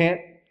you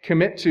can't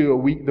commit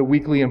to the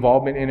weekly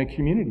involvement in a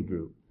community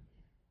group.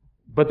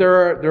 But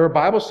there are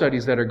Bible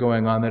studies that are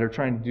going on that are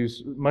trying to do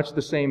much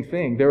the same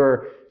thing. There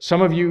are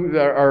some of you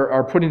that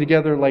are putting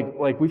together,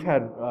 like we've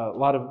had a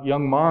lot of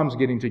young moms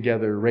getting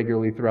together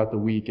regularly throughout the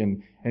week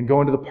and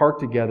going to the park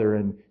together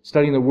and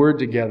studying the Word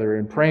together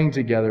and praying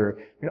together.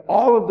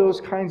 All of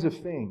those kinds of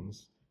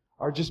things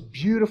are just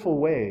beautiful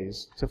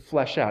ways to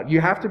flesh out.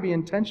 You have to be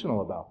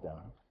intentional about them.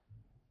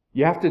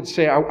 You have to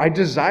say, I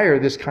desire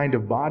this kind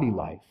of body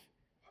life.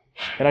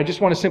 And I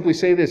just want to simply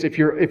say this, if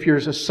you're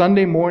a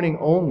Sunday morning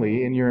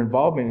only in your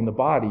involvement in the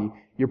body,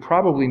 you're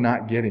probably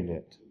not getting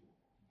it.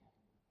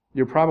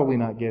 You're probably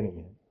not getting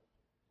it.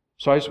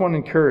 So I just want to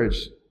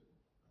encourage,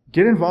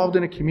 get involved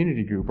in a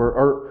community group.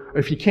 Or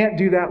if you can't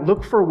do that,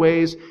 look for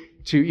ways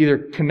to either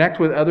connect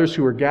with others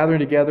who are gathering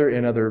together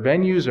in other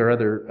venues or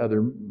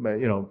other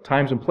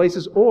times and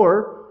places,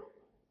 or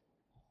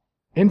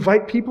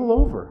invite people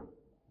over.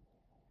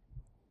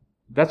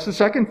 That's the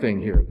second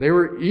thing here. They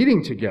were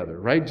eating together,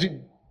 right?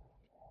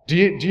 Do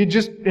you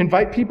just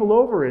invite people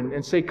over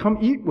and say, come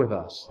eat with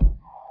us?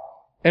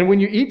 And when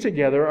you eat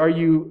together, are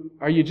you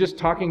just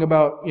talking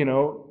about,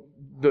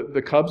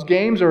 the Cubs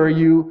games, or are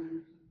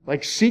you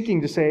like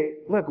seeking to say,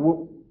 look,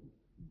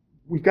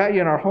 we've got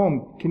you in our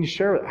home. Can you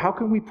share it? How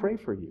can we pray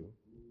for you?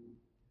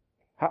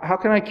 How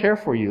can I care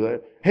for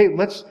you? Hey,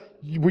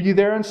 were you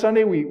there on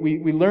Sunday?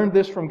 We learned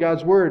this from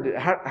God's Word.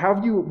 How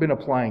have you been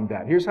applying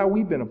that? Here's how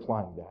we've been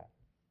applying that.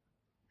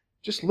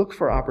 Just look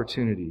for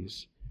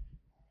opportunities.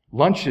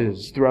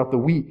 Lunches throughout the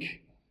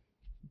week.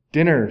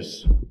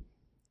 Dinners.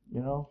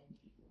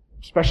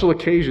 Special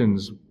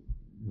occasions.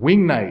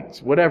 Wing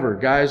nights. Whatever.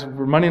 Guys,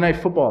 Monday Night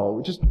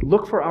Football. Just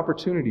look for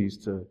opportunities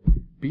to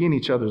be in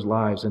each other's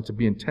lives and to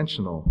be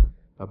intentional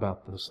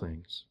about those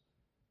things.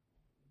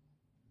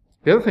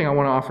 The other thing I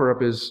want to offer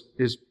up is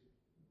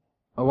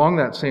along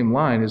that same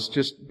line is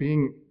just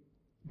being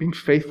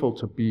faithful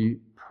to be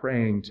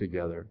praying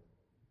together.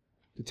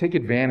 To take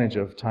advantage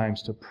of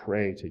times to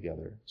pray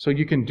together. So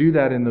you can do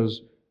that in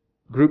those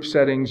group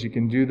settings. You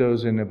can do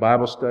those in a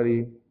Bible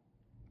study.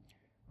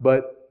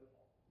 But,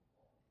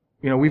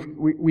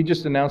 we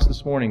just announced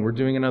this morning we're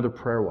doing another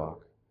prayer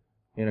walk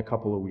in a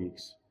couple of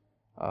weeks.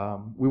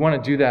 We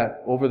want to do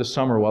that over the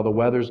summer while the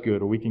weather's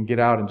good, or we can get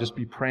out and just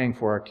be praying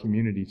for our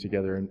community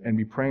together and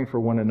be praying for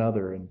one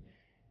another. And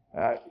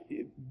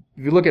if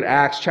you look at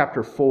Acts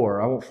chapter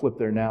 4, I won't flip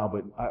there now,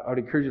 but I would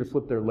encourage you to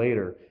flip there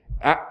later.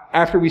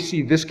 After we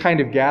see this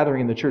kind of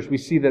gathering in the church, we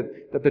see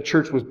that the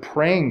church was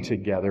praying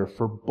together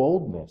for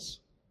boldness.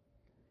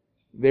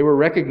 They were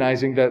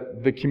recognizing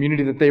that the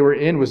community that they were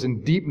in was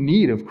in deep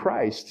need of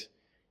Christ.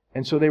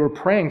 And so they were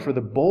praying for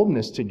the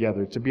boldness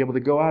together to be able to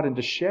go out and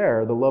to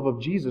share the love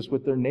of Jesus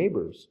with their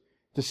neighbors,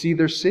 to see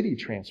their city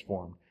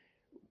transformed.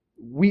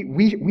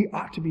 We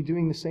ought to be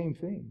doing the same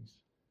things.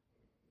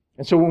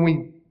 And so when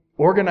we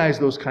organize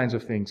those kinds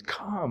of things,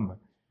 come.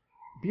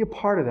 Be a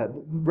part of that.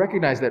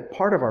 Recognize that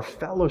part of our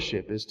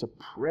fellowship is to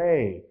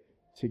pray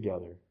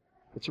together.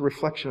 It's a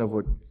reflection of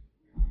what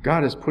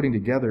God is putting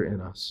together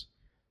in us.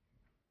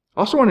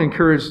 I also want to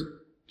encourage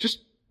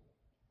just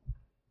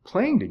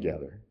playing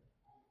together.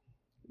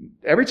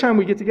 Every time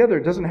we get together,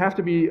 it doesn't have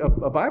to be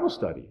a Bible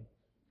study.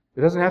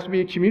 It doesn't have to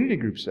be a community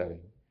group setting.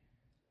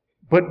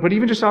 But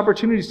even just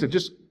opportunities to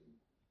just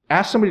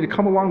ask somebody to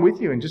come along with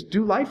you and just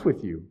do life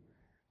with you.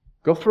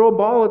 Go throw a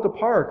ball at the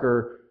park,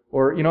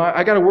 or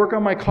I got to work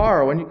on my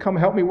car. When you come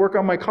help me work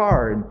on my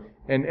car,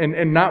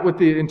 and not with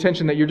the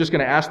intention that you're just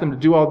going to ask them to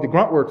do all the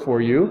grunt work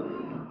for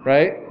you,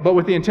 right? But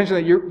with the intention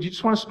that you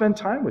just want to spend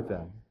time with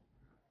them.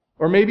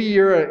 Or maybe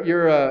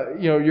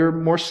you're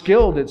more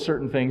skilled at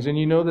certain things, and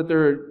you know that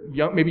there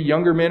are maybe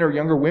younger men or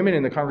younger women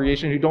in the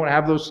congregation who don't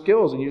have those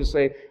skills, and you just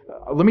say,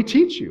 "Let me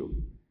teach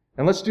you,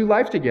 and let's do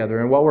life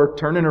together." And while we're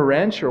turning a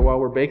wrench, or while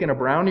we're baking a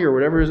brownie, or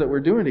whatever it is that we're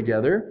doing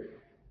together,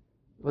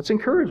 let's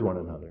encourage one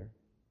another.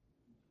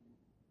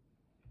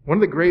 One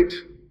of the great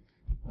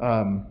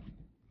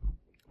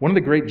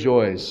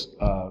joys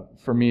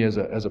for me as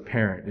a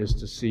parent is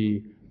to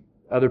see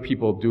other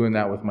people doing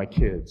that with my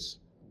kids.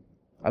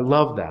 I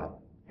love that.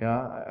 Yeah,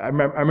 I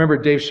remember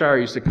Dave Shire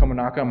used to come and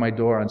knock on my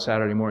door on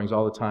Saturday mornings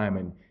all the time,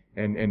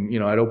 and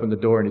I'd open the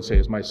door and he'd say,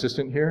 "Is my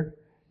assistant here?"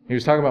 He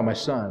was talking about my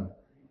son.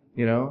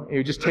 He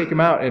would just take him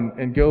out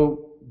and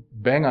go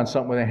bang on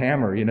something with a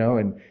hammer,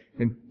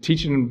 and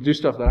teaching him to do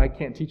stuff that I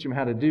can't teach him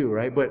how to do,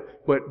 right?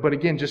 But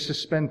again, just to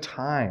spend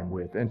time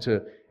with and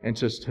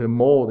to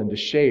mold and to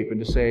shape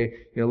and to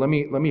say, let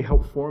me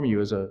help form you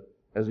as a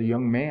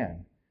young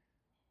man.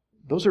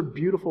 Those are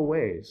beautiful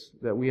ways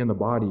that we in the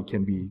body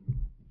can be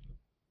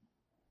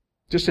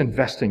just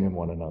investing in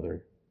one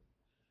another.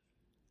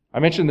 I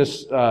mentioned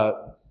this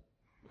a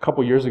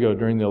couple years ago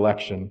during the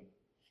election,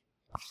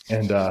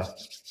 and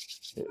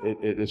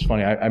it's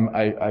funny.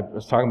 I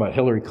was talking about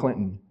Hillary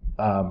Clinton.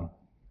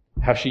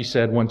 How she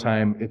said one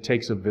time, it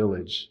takes a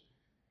village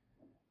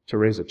to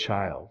raise a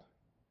child.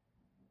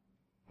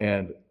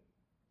 And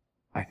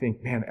I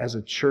think, man, as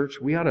a church,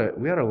 we ought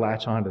to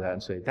latch onto that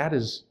and say, that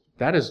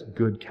is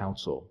good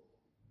counsel.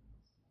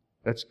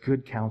 That's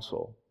good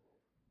counsel.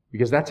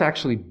 Because that's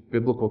actually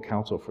biblical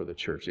counsel for the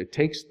church. It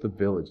takes the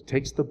village, it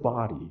takes the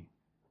body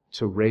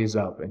to raise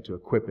up and to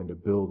equip and to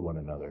build one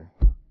another.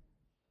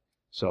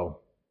 So,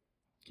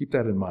 keep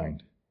that in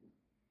mind.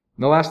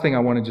 And the last thing I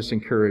want to just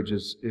encourage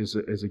is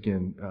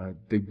again,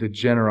 the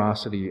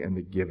generosity and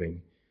the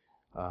giving.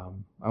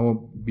 I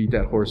won't beat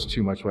that horse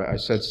too much. I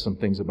said some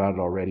things about it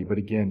already. But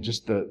again,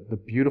 just the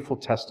beautiful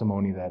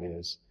testimony that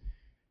is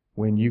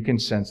when you can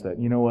sense that,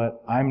 you know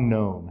what, I'm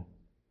known.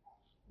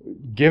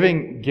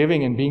 Giving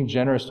and being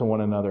generous to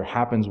one another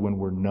happens when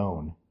we're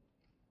known,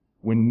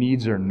 when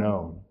needs are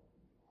known.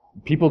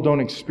 People don't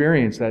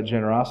experience that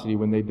generosity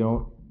when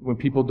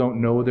people don't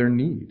know their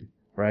need,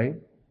 right?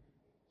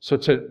 So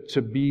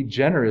to be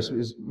generous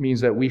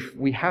means that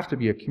we have to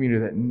be a community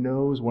that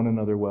knows one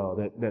another well,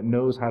 that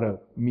knows how to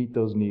meet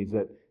those needs,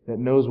 that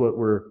knows what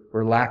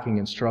we're lacking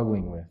and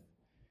struggling with.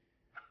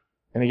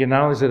 And again,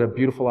 not only is it a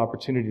beautiful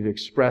opportunity to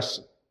express,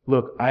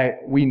 look,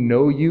 we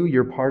know you,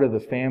 you're part of the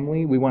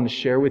family, we want to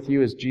share with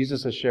you as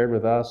Jesus has shared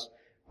with us,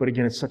 but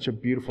again, it's such a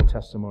beautiful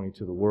testimony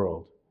to the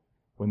world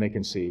when they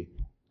can see,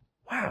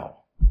 wow,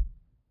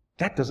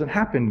 that doesn't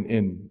happen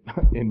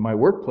in my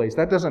workplace.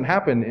 That doesn't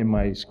happen in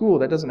my school.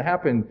 That doesn't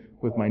happen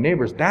with my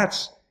neighbors.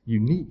 That's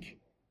unique.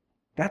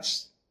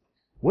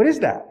 What is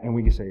that? And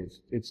we can say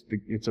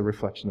it's a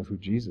reflection of who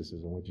Jesus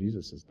is and what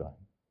Jesus has done.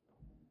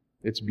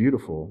 It's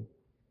beautiful.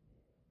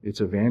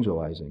 It's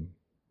evangelizing.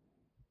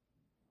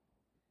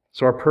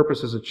 So our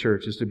purpose as a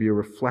church is to be a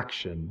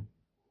reflection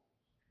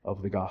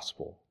of the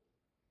gospel.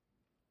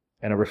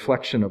 And a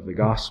reflection of the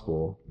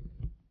gospel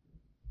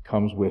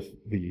comes with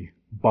the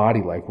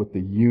body life, with the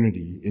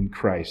unity in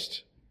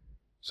Christ,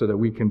 so that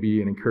we can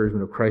be an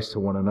encouragement of Christ to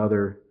one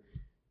another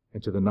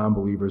and to the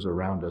non-believers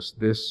around us.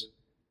 This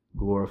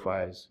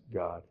glorifies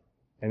God,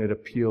 and it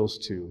appeals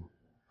to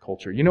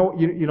culture. You know,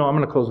 I'm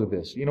going to close with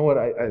this. You know what?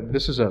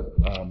 This is a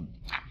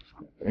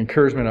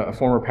encouragement a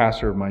former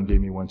pastor of mine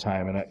gave me one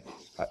time, and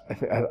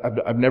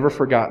I've never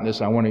forgotten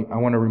this. I want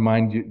to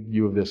remind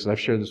you of this. I've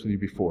shared this with you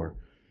before.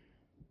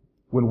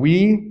 When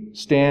we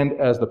stand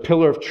as the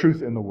pillar of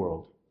truth in the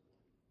world,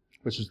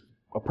 which is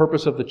a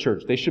purpose of the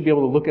church, they should be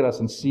able to look at us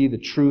and see the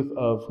truth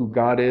of who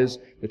God is,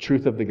 the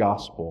truth of the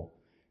gospel.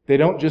 They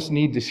don't just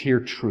need to hear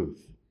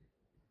truth.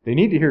 They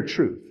need to hear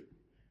truth.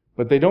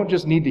 But they don't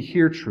just need to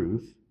hear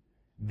truth.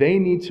 They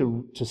need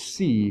to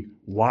see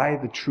why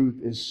the truth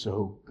is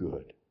so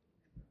good.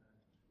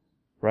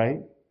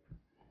 Right?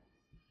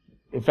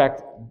 In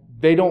fact,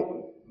 they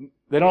don't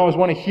always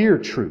want to hear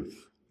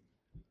truth,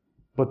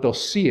 but they'll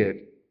see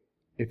it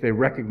if they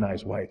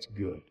recognize why it's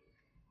good.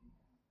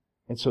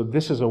 And so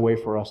this is a way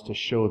for us to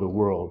show the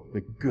world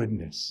the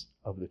goodness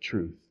of the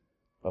truth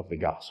of the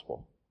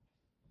gospel.